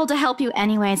won't be able to help you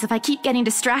anyways if I keep getting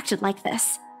distracted like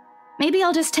this. Maybe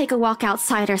I'll just take a walk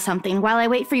outside or something while I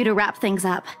wait for you to wrap things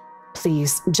up.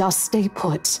 Please, just stay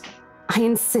put. I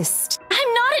insist.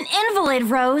 I'm not an invalid,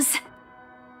 Rose.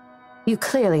 You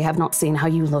clearly have not seen how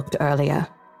you looked earlier.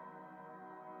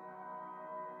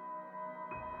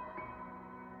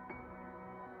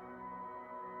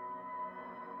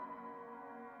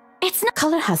 It's not—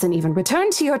 Color hasn't even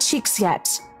returned to your cheeks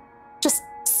yet. Just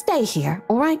stay here,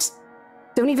 all right?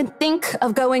 Don't even think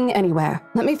of going anywhere.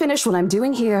 Let me finish what I'm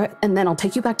doing here, and then I'll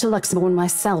take you back to Luxembourg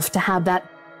myself to have that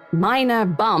minor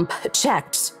bump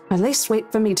checked. At least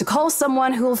wait for me to call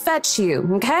someone who'll fetch you,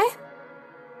 okay?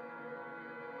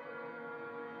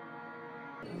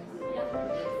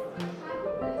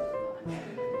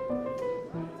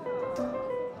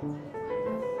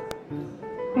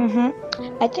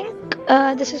 I think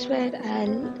this is where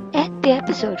I'll end the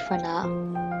episode for now.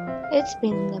 It's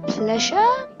been a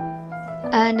pleasure,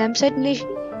 and I'm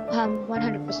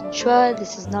 100% sure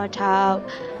this is not how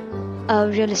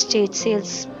real estate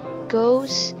sales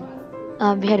goes.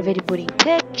 We had a very boring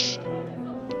pitch,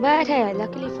 but hey,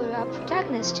 luckily for our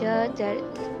protagonist here, there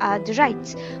are the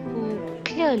Wrights who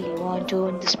clearly want to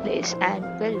own this place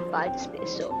and will buy this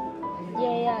place. So,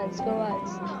 yeah, let's go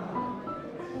us.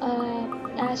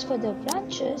 As for the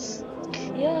branches,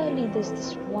 clearly there's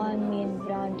this one main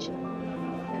branch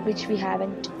which we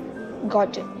haven't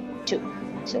gotten to.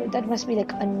 So that must be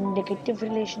like a negative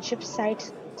relationship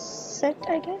set,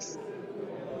 I guess,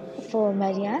 for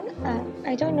Marianne.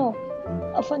 I don't know.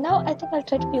 For now, I think I'll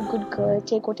try to be a good girl,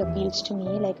 take what appeals to me,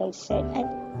 like I said, and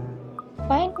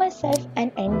find myself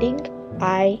an ending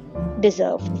I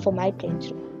deserve for my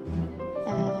playthrough.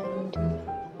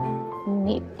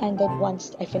 And then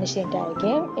once I finish the entire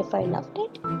game, if I loved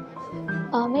it,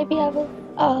 maybe I will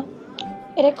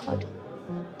record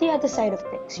the other side of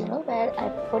things, where I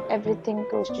put everything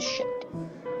goes to shit,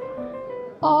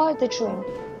 or the true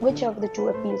ending, whichever the two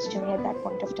appeals to me at that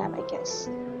point of time, I guess.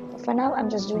 But for now, I'm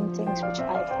just doing things which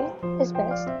I feel is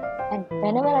best, and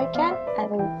whenever I can, I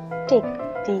will take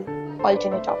the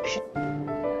alternate option.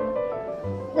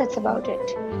 That's about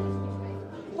it.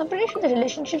 I'm pretty sure the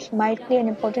relationships might play an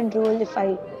important role if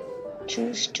I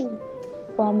choose to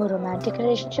form a romantic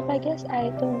relationship, I guess. I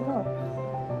don't know.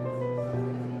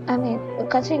 I mean,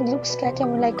 considering Luke's cat,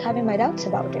 I'm like having my doubts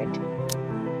about it.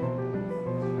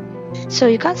 So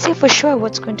you can't say for sure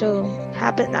what's going to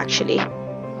happen actually.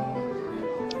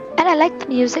 And I like the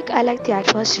music, I like the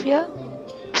atmosphere.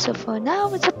 So for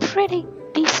now, it's a pretty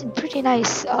decent, pretty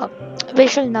nice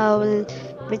visual novel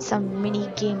with some mini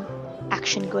game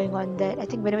action going on there. I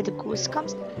think whenever the ghost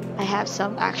comes, I have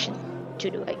some action to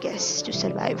do, I guess, to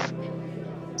survive.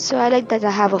 So I like that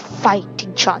I have a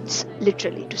fighting chance,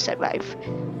 literally, to survive.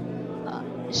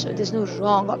 So there's no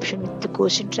wrong option with the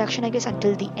ghost interaction, I guess,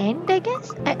 until the end, I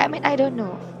guess. I mean, I don't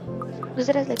know. Because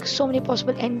there are like so many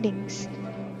possible endings.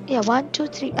 Yeah, 1, 2,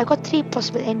 3. I got 3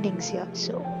 possible endings here,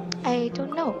 so I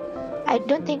don't know. I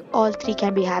don't think all 3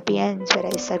 can be happy ends where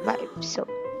I survive, so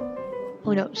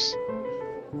who knows.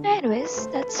 Anyways,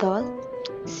 that's all.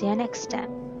 See you next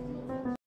time.